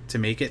powder to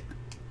make it.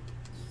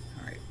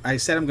 All right, I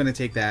said I'm gonna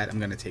take that.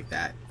 I'm gonna take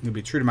that. I'm gonna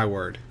be true to my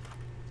word.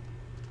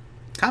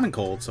 Common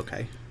cold's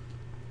okay.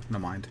 No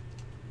mind.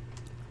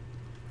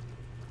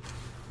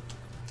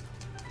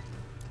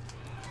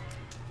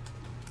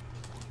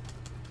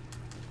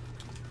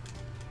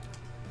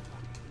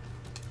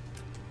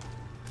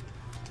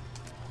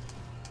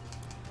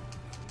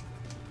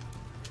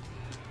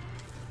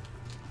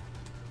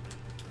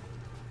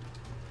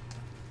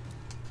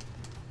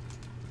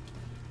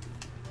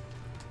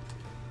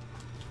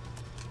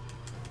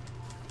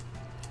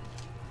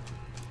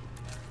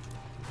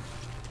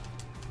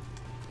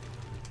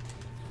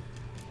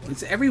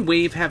 Does every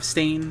wave have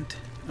stain?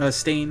 I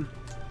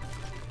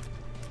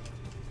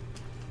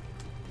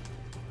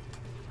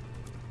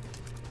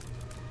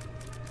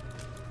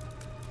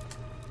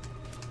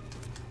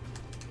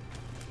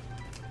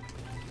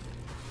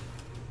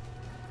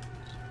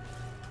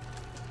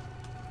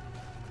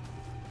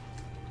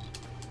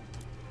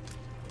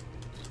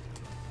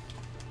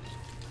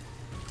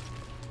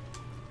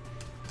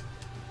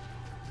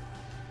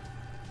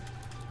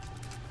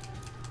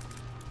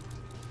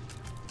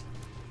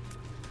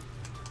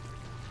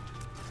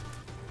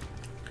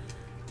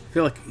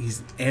feel like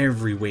he's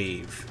every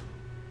wave.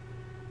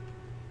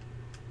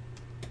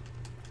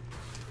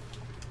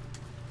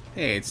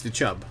 Hey, it's the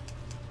Chub.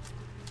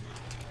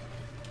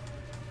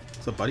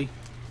 What's up, buddy?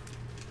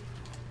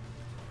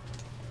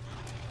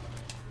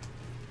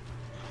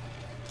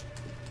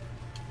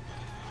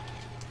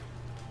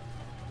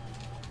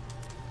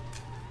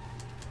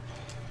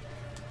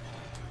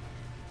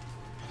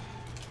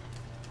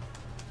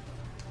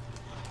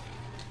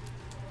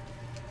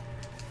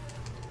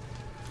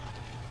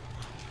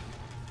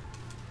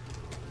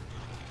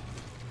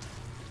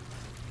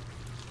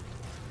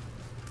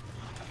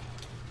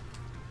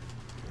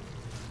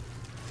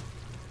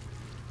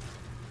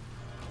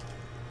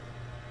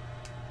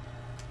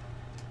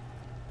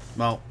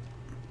 Well,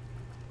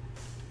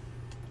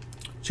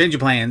 change your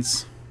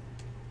plans.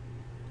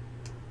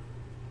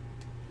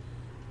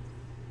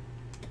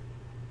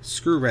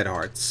 Screw red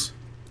hearts.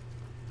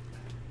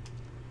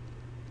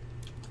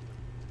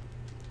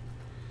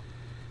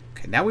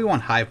 Okay, now we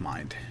want hive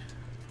mind.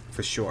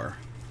 For sure.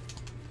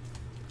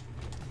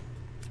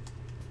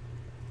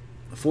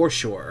 For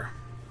sure.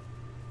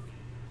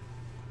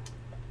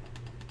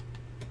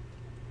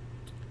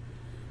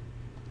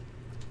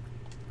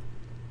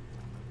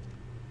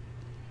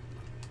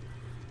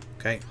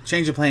 Okay,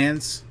 change the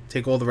plans.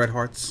 Take all the red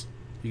hearts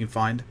you can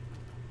find.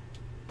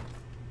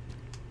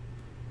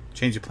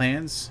 Change your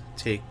plans.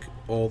 Take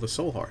all the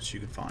soul hearts you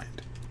can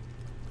find.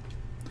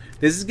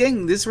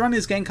 This run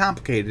is getting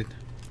complicated.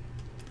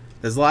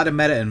 There's a lot of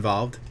meta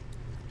involved.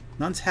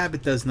 Nun's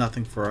Habit does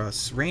nothing for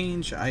us.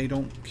 Range, I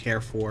don't care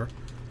for.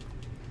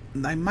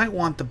 I might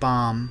want the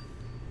bomb.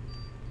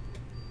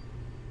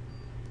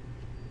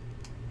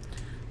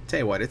 Tell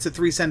you what, it's a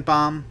 3-cent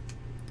bomb.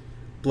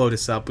 Blow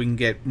this up. We can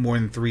get more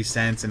than 3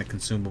 cents in a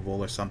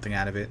consumable or something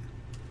out of it.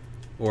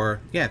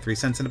 Or, yeah, 3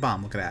 cents in a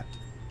bomb. Look at that.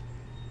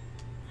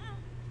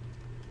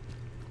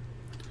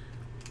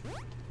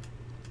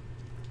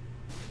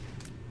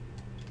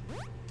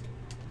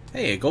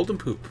 Hey, a golden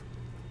poop.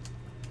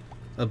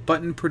 A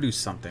button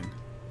produced something.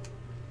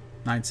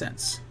 9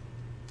 cents.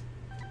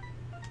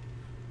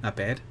 Not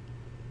bad.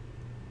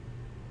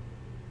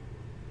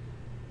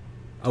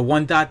 A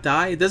 1-dot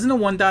die? Doesn't a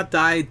 1-dot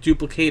die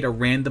duplicate a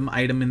random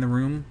item in the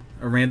room?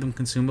 A random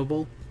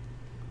consumable?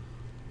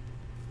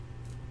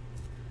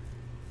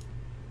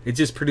 It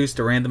just produced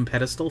a random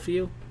pedestal for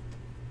you?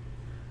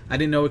 I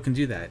didn't know it can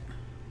do that.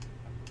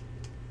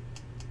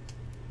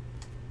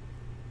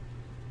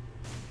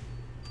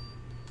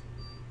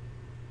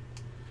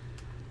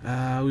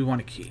 We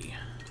want a key.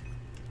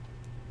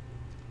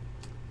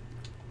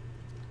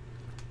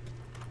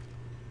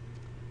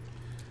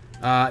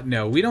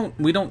 No, we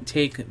don't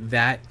take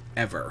that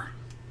ever.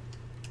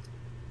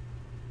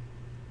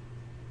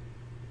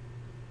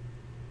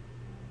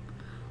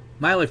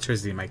 My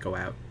electricity might go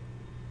out.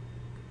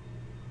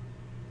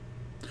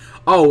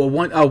 Oh,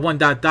 a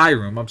 1-dot die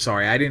room. I'm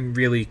sorry, I didn't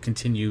really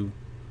continue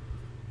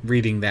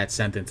reading that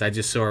sentence. I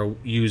just saw her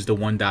use the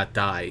 1-dot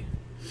die.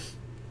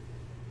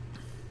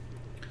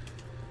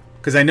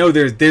 Because I know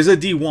there's a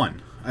D1.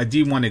 A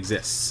D1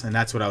 exists, and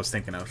that's what I was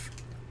thinking of.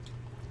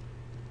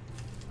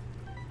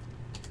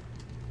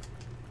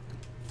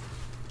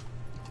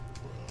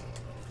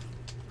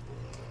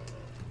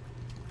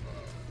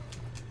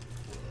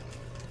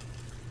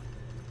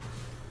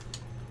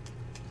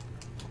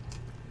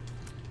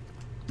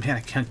 Man,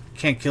 I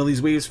can't kill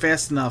these waves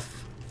fast enough.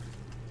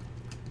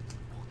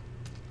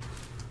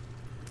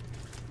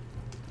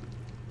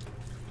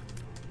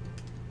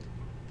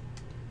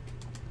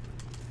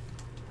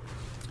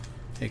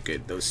 Hey,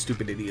 good. Those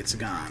stupid idiots are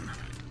gone.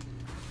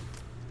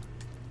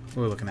 What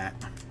are we looking at?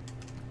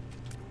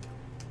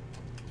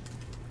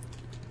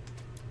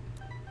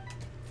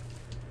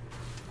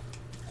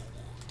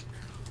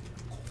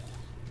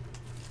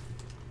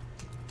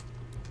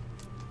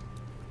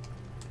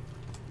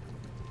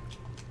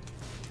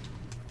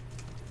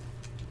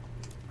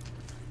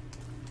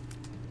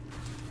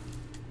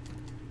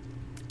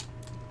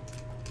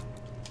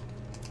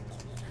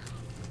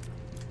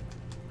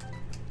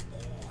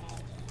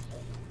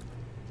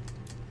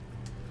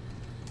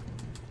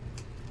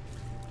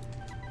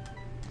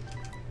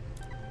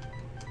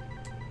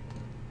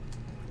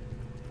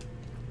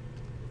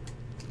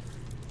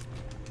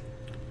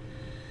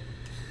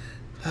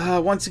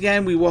 Once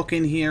again, we walk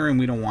in here and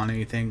we don't want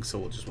anything, so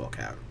we'll just walk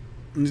out.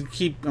 I'm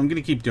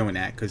gonna keep doing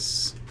that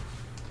because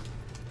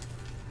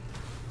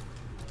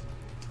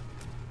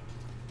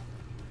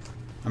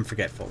I'm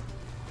forgetful.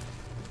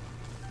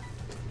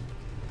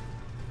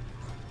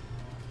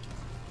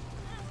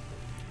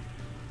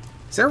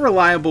 Is there a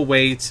reliable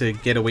way to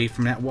get away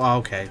from that? Well,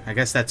 okay, I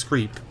guess that's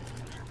creep.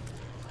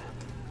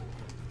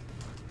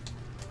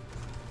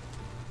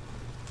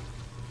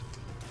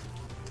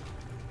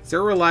 Is there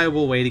a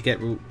reliable way to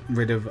get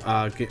rid of,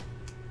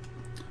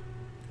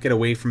 get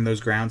away from those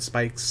ground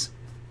spikes?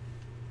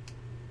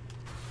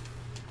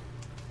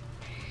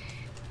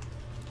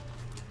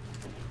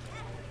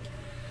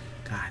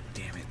 God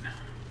damn it.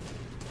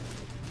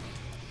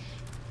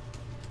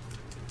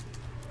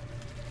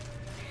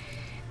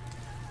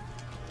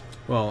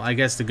 Well, I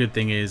guess the good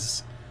thing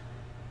is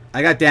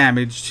I got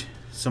damaged,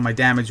 so my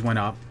damage went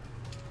up.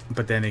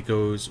 But then it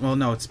goes, well,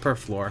 no, it's per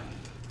floor.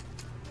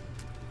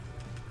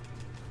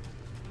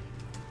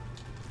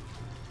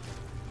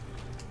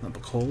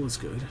 Coal is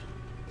good.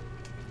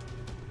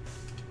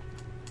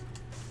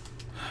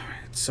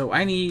 Alright, so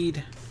I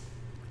need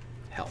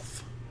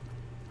health.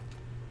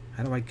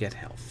 How do I get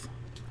health?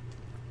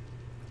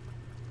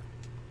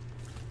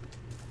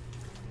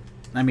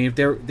 I mean, if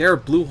there are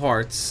blue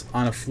hearts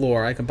on a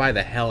floor, I can buy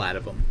the hell out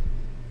of them.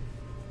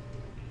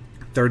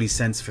 30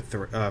 cents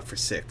for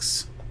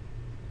 6.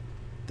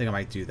 I think I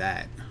might do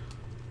that.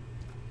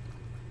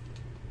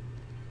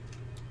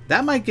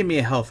 That might give me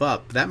a health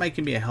up. That might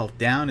give me a health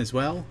down as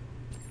well.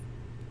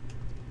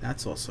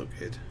 That's also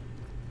good.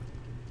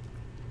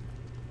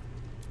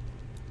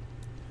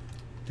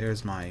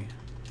 There's my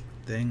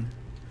thing.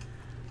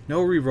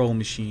 No reroll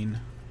machine.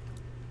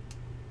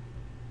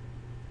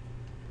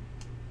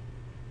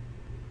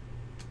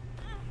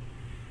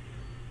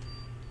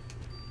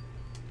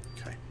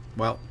 Okay.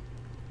 Well.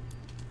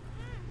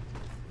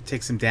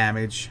 Take some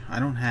damage. I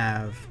don't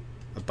have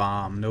a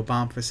bomb. No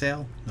bomb for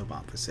sale? No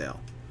bomb for sale.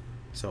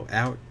 So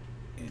out,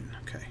 in.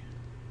 Okay.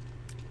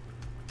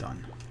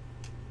 Done.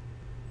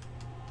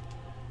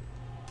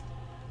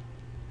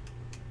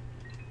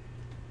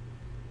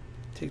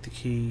 Take the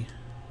key.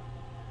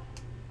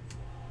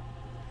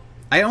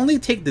 I only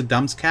take the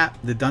dunce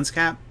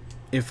cap,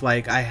 if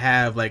like I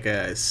have like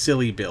a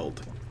silly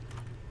build.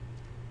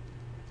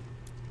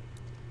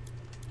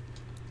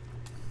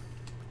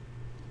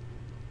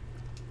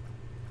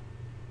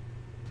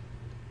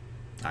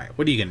 All right,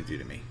 what are you gonna do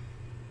to me?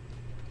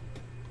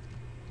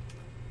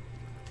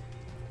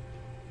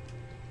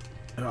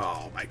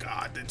 Oh my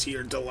God, the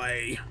tier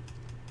delay.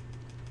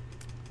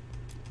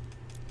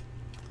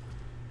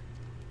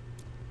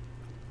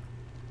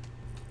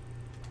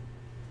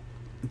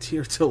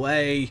 Tier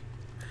delay.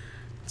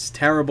 It's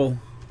terrible.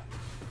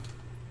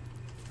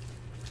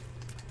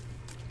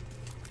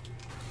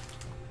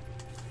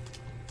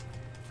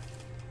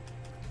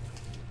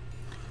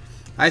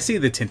 I see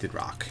the tinted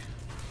rock.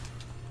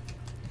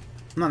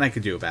 Nothing I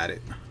could do about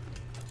it.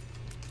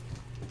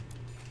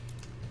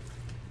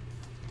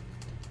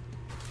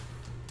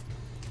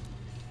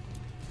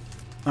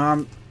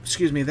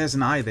 Excuse me, there's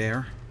an eye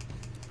there.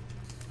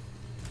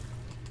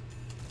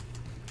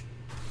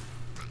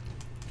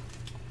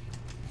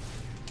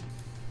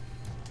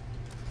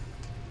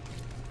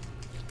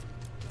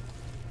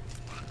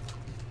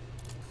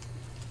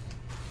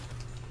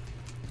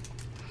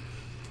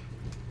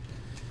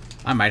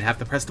 I might have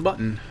to press the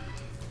button.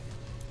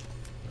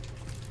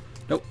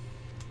 Nope.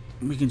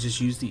 We can just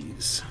use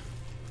these.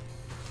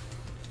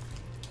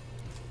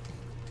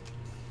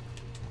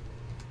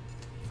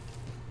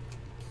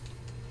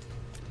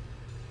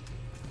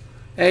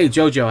 Hey,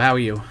 Jojo, how are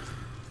you?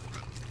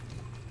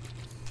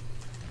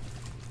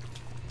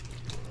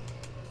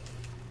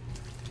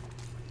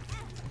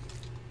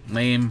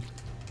 Lame.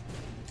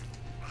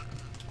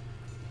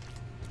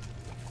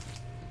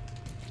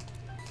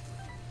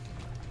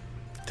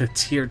 The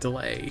tier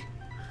delay.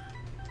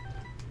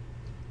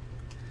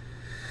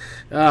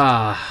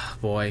 Ah,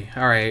 boy.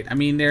 Alright, I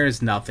mean,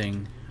 there's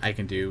nothing I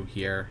can do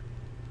here.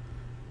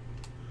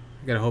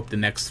 I gotta hope the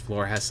next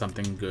floor has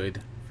something good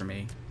for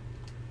me.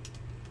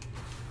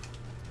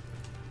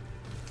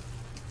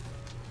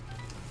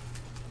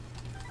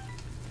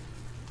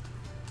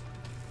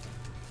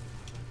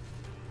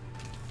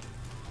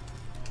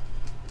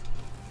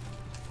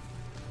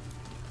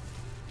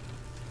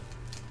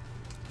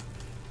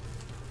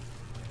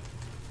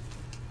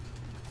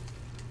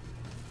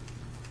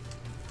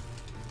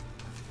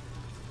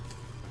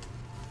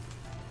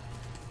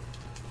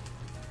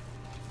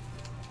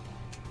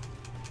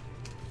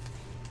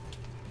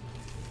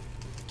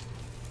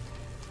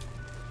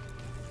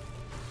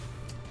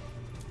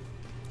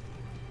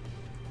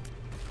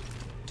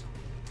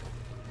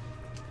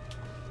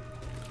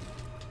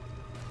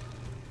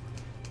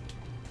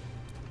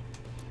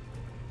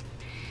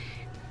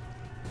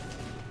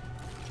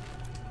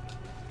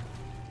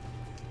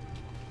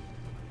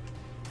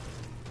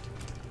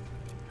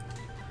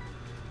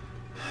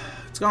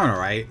 Going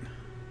alright.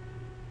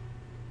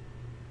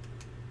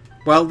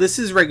 Well, this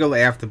is regular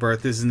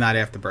Afterbirth. This is not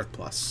Afterbirth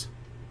Plus.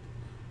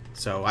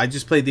 So, I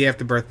just played the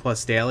Afterbirth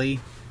Plus daily,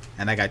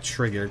 and I got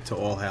triggered to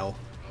all hell.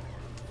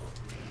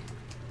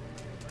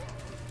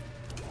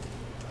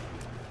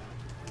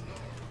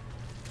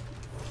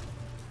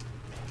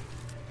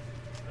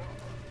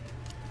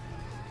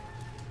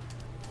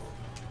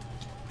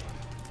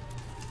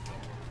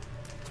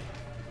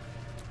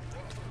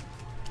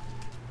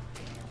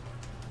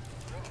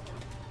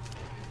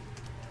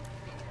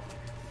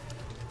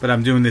 But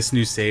I'm doing this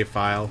new save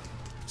file.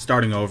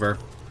 Starting over.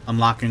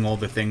 Unlocking all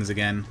the things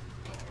again.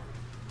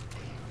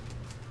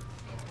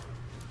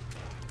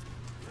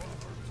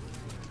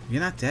 You're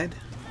not dead?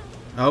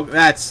 Oh,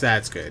 that's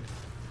good.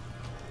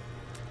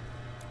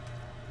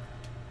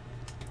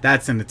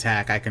 That's an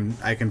attack I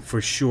can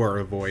for sure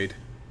avoid.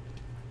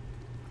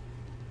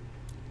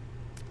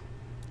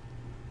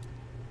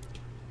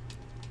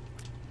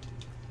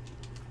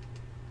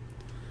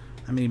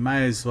 I mean,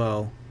 might as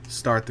well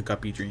start the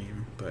Guppy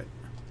Dream, but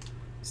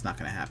it's not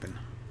gonna happen.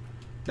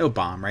 No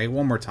bomb, right?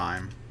 One more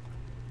time.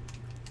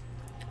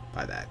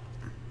 By that.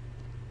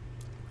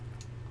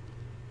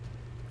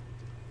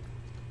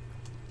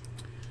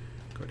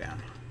 Go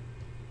down.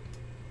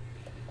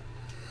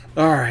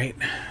 Alright.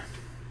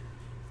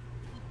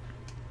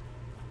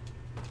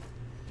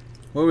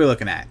 What are we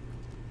looking at?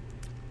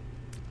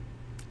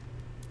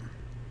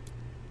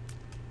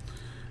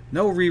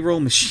 No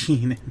reroll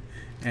machine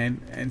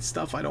and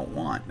stuff I don't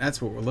want.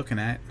 That's what we're looking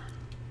at.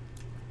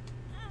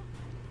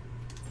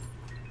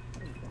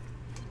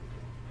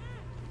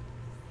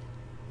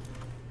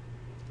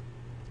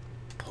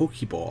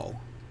 Pokeball.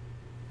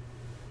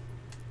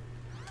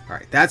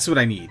 Alright, that's what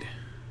I need.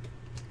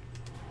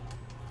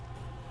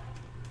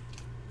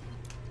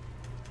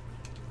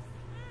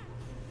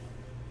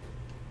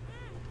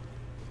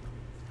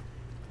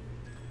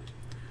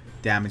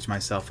 Damage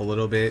myself a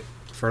little bit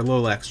for a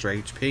little extra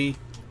HP.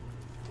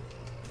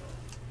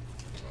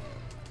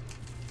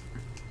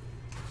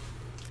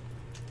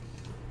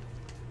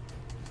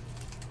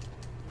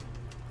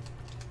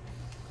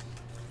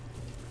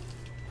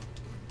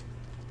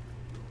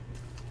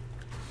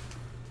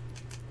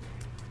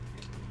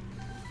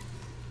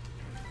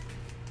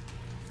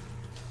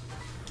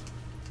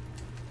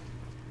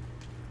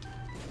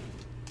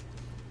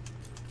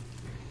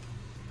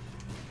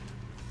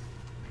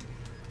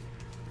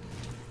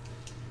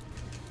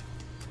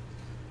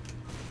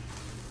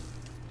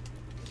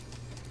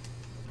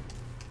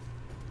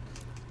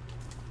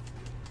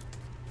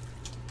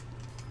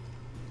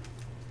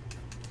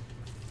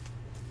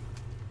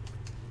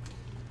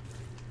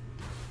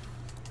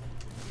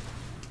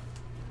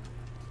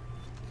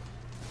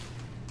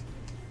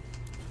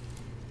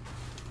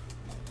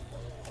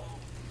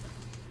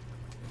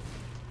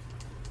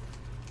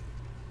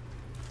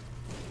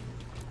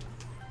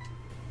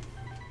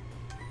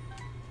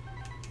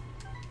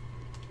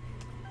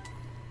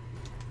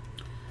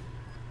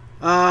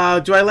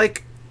 Do I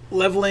like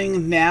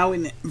leveling now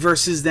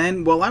versus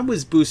then? Well, I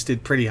was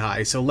boosted pretty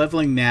high, so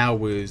leveling now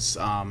was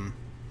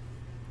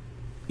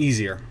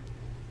easier.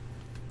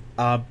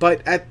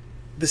 But at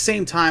the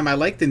same time, I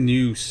like the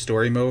new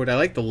story mode. I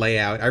like the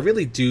layout. I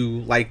really do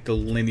like the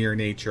linear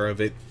nature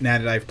of it now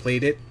that I've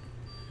played it.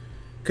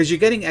 Because you're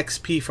getting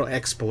XP for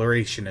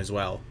exploration as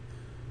well.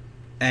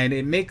 And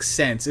it makes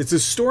sense. It's a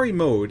story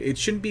mode. It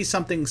shouldn't be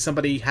something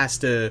somebody has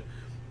to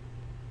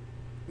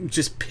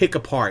just pick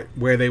apart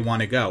where they want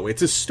to go.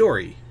 It's a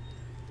story.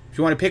 If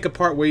you want to pick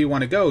apart where you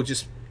want to go,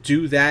 just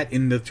do that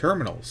in the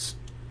terminals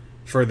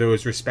for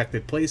those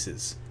respected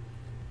places.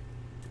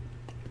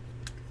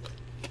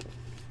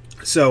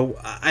 So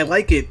I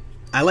like it.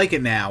 I like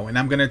it now, and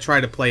I'm gonna try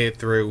to play it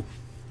through.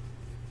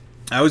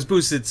 I was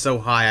boosted so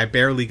high I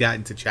barely got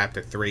into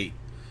chapter 3,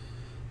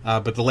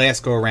 but the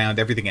last go around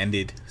everything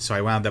ended, so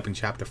I wound up in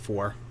chapter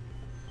 4.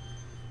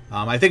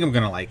 I think I'm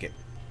gonna like it.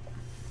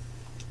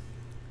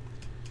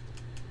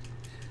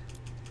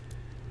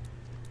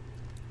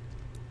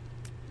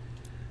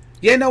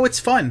 Yeah, no, it's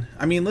fun.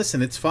 I mean,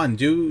 listen, it's fun.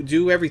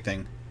 Do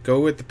everything.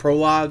 Go with the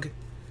prologue,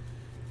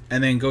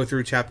 and then go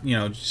through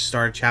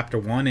start chapter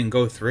 1 and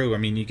go through. I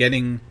mean, you're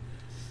getting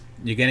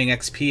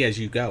XP as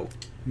you go.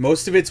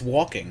 Most of it's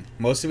walking.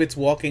 Most of it's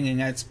walking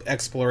and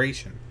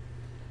exploration.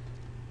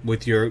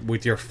 With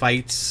your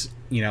fights,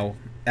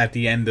 at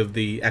the end of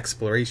the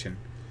exploration.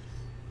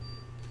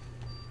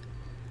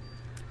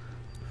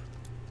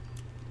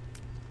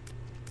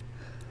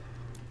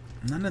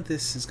 None of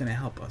this is going to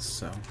help us,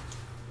 so.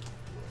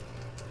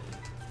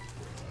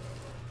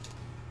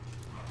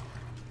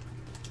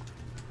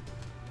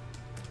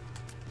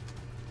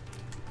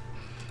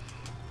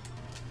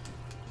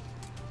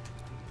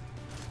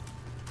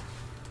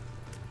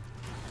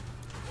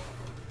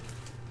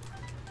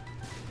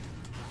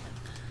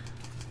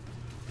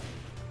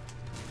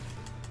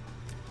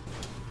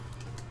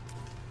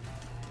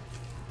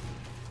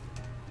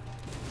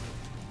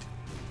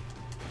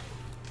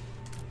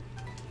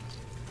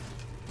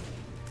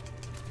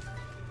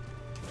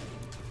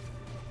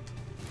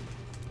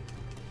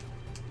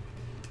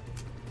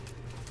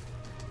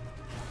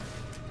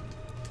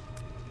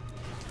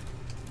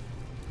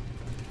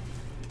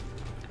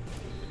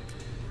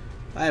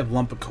 I have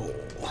lump of coal.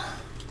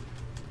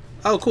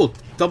 Oh, cool.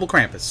 Double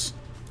Krampus.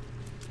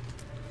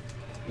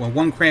 Well,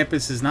 one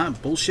Krampus is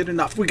not bullshit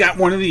enough. We got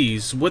one of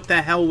these. What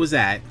the hell was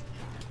that?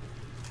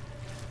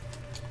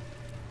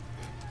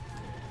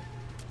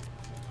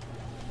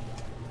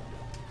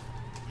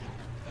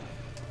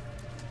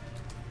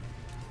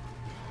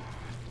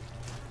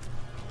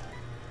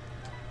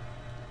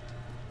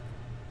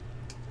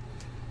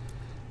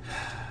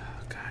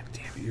 God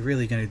damn it. You're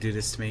really going to do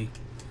this to me?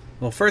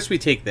 Well, first we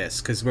take this,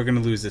 because we're going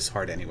to lose this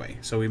heart anyway.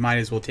 So we might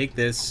as well take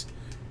this,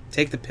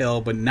 take the pill,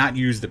 but not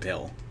use the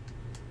pill.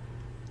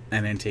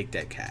 And then take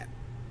that cat.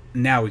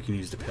 Now we can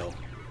use the pill.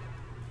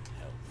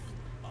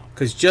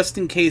 Because just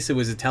in case it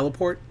was a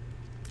teleport,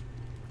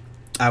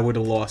 I would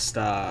have lost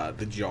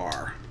the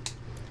jar.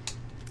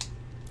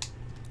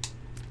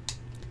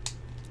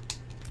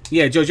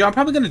 Yeah, Jojo, I'm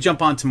probably going to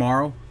jump on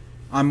tomorrow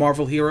on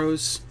Marvel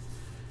Heroes.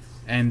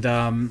 And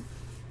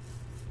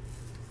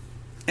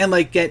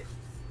like, get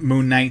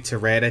Moon Knight to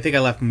red. I think I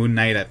left Moon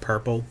Knight at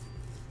purple.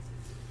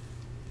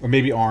 Or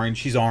maybe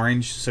orange. He's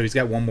orange, so he's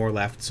got one more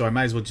left. So I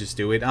might as well just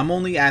do it. I'm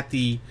only at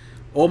the...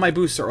 All my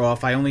boosts are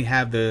off. I only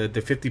have the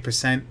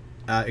 50%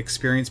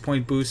 experience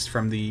point boost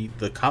from the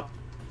cup.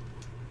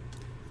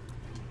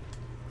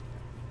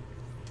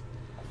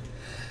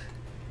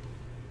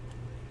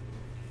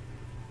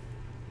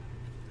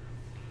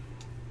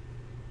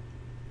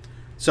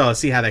 So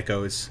let's see how that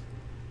goes.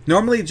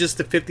 Normally just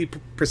the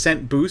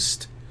 50%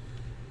 boost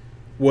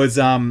was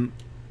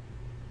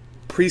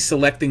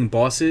pre-selecting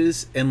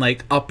bosses and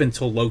like up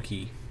until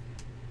Loki.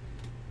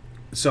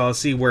 So I'll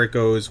see where it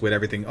goes with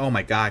everything. Oh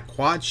my god,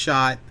 quad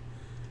shot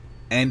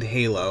and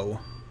Halo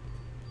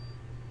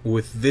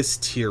with this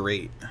tier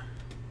 8.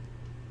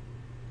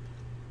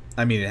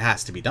 I mean, it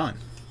has to be done.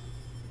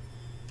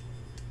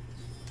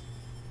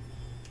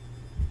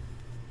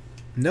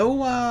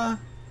 No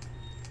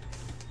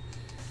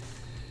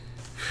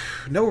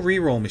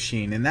reroll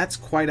machine, and that's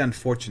quite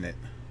unfortunate.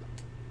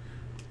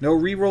 No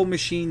reroll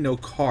machine, no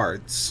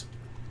cards.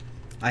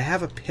 I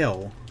have a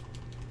pill.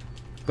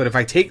 But if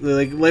I take,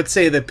 like, let's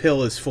say the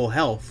pill is full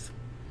health,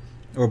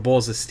 or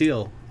balls of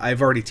steel,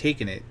 I've already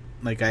taken it.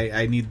 Like,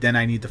 I need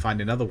to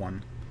find another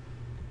one.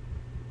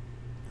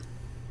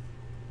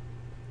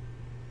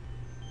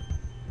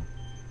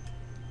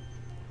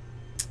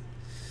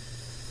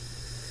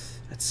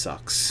 That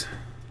sucks.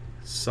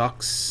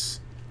 Sucks.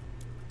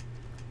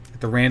 I have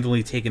to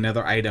randomly take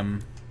another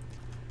item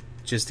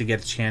just to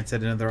get a chance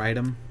at another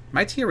item.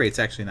 My tier rate's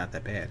actually not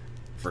that bad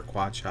for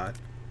quad shot.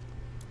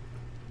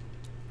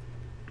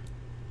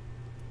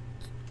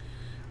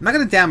 I'm not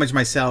going to damage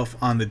myself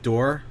on the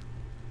door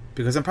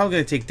because I'm probably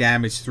going to take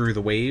damage through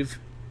the wave.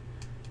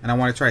 And I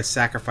want to try to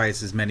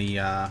sacrifice as many,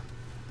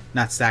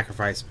 not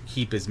sacrifice, but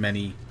keep as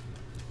many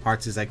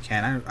hearts as I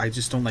can. I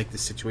just don't like the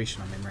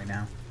situation I'm in right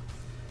now.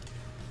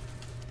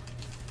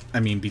 I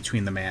mean,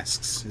 between the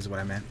masks is what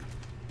I meant.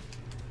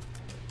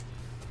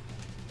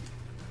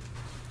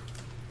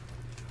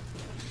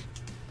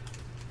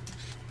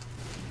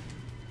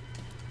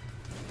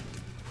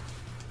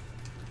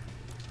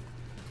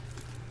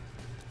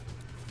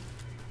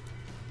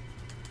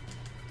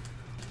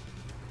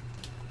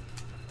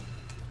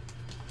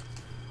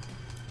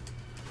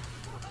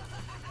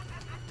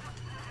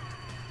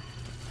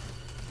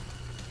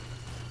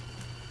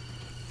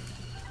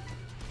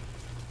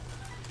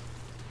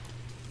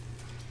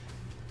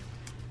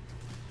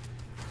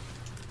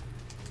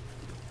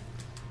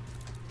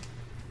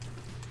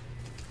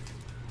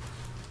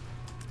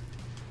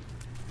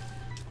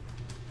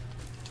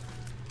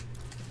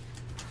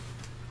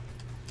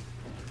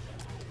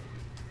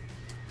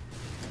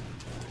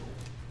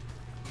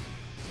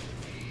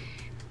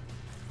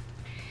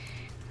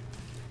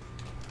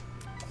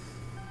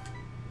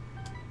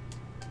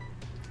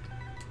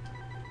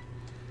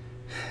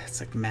 It's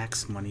like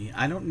max money.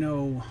 I don't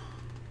know.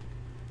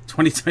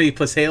 2020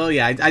 plus Halo?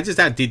 Yeah, I just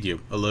outdid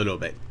you a little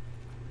bit.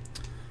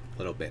 A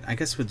little bit. I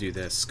guess we'll do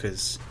this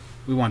because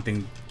we want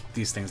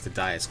these things to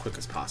die as quick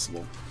as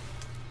possible.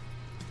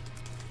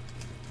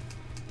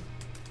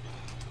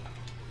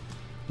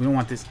 We don't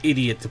want this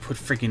idiot to put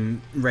freaking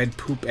red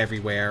poop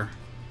everywhere.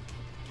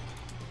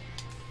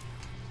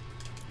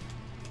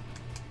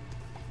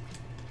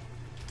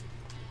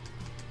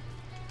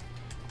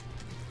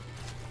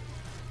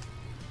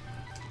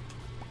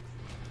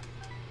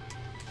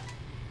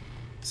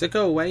 Does it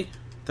go away?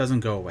 Doesn't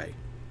go away.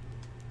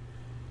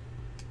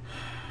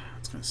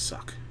 It's gonna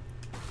suck.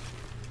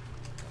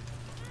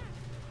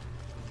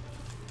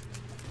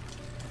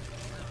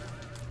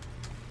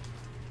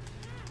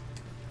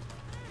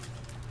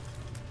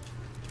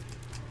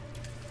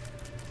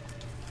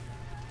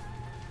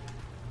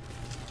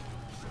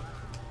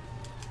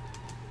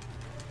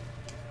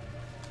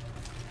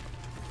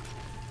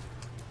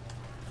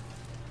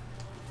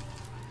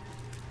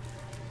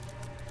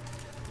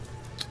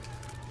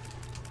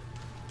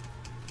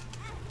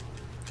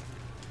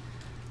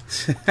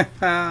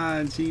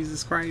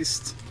 Jesus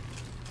Christ.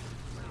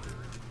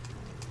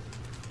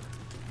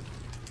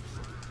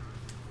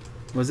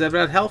 Was that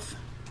about health?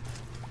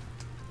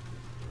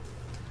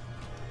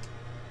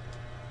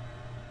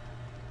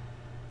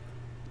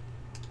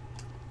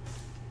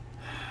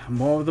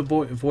 More of the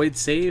void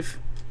save?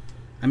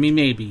 I mean,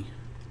 maybe.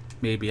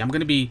 Maybe. I'm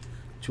gonna be...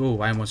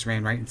 Oh, I almost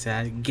ran right into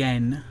that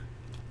again.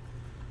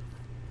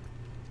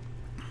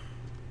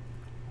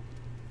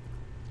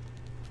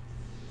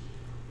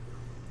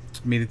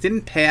 I mean, it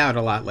didn't pay out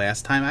a lot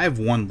last time. I have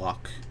 1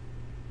 luck.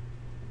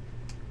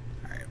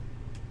 Alright.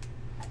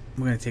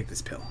 We're going to take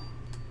this pill.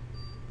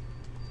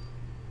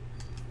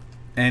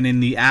 And in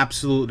the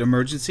absolute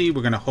emergency,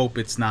 we're going to hope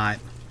it's not...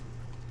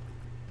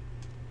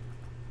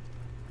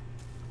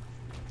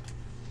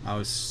 I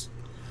was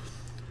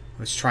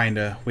trying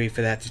to wait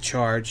for that to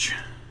charge.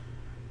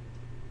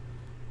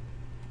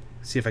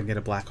 See if I can get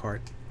a black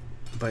heart.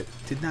 But it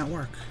did not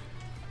work.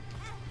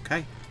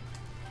 Okay.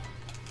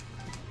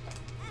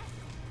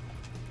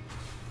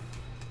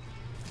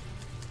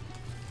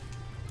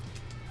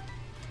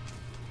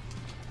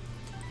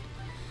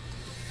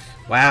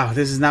 Wow,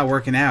 this is not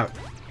working out.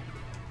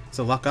 It's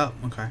a luck up.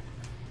 Okay.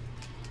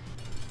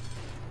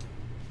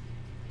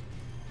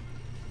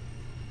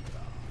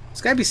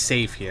 It's gotta be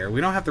safe here.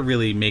 We don't have to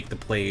really make the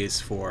plays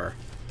for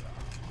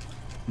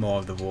Maw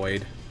of the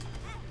Void.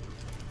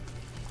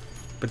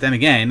 But then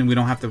again, we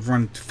don't have to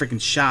run freaking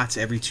shots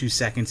every 2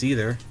 seconds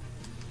either.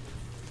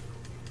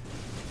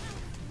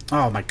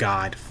 Oh my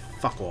god.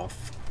 Fuck off.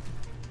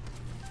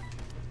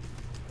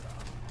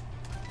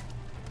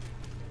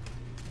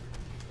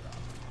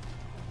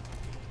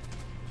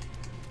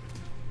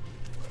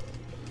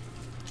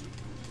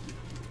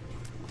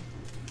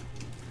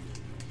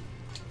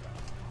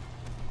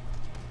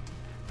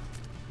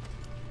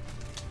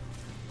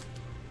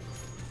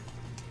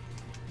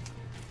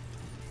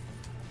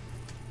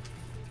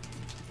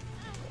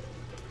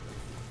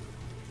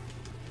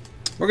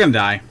 We're gonna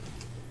die.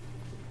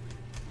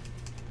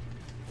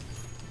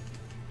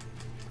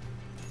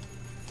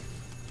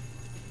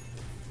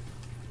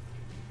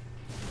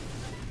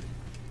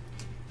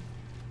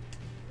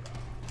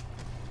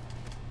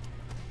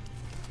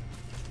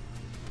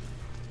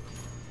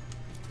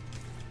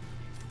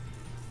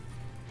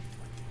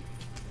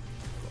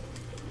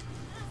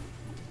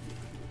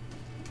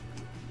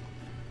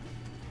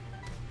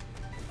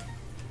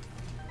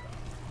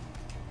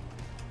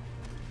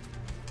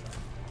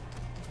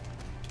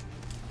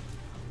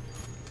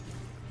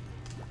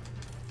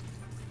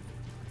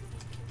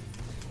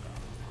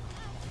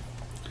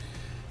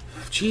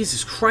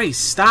 Jesus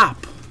Christ,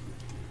 stop.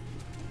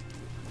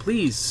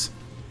 Please.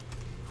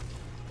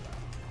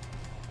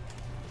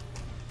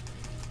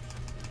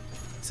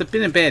 It's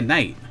been a bad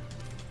night.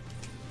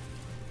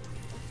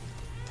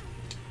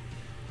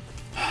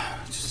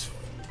 Just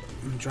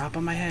drop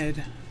on my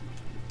head.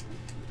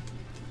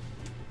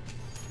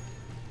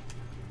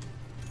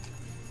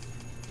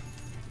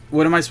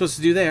 What am I supposed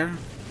to do there?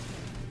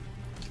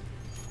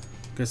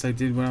 Guess I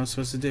did what I was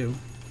supposed to do.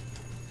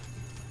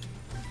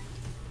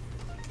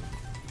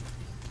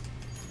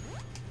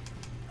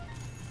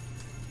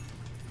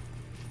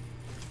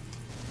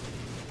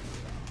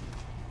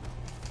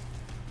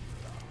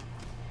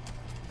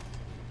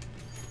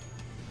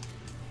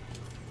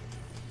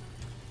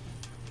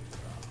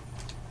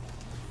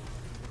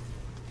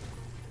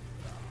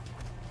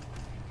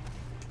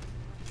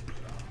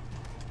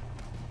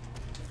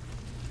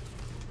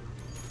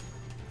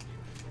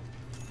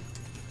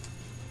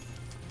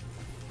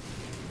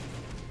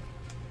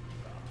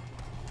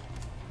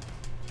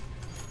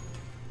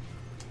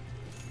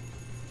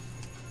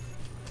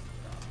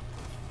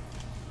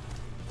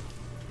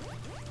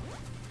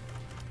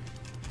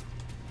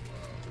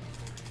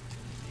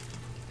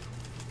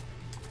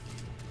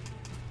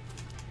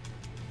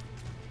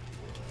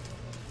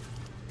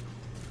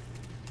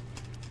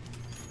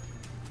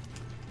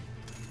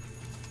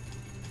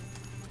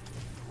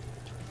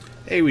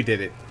 Hey, we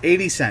did it.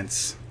 80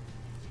 cents.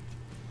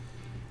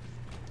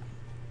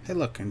 Hey,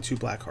 look, and 2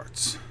 black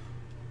hearts.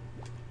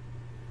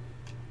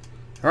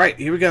 Alright,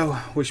 here we go.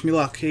 Wish me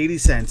luck. 80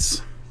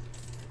 cents.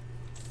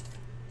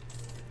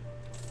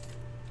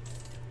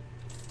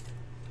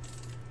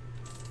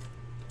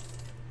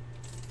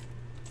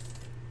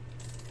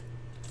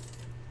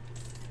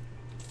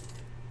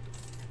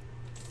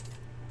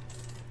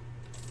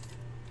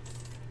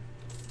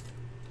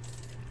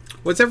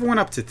 What's everyone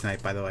up to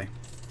tonight, by the way?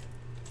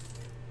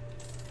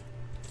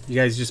 You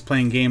guys just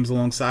playing games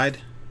alongside?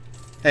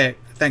 Hey,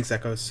 thanks,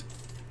 Echoes.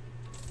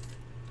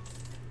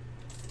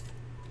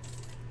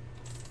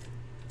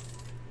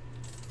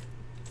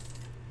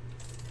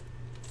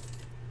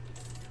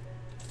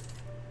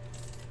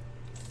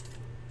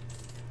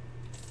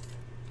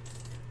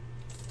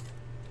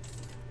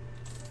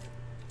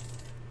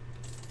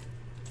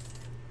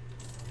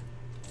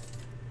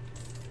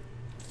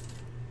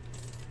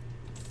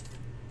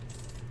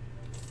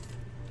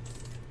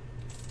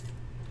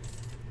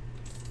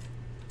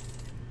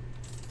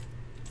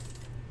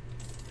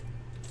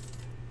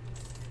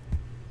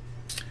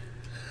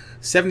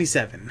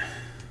 $77.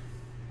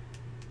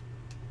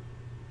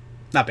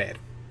 Not bad.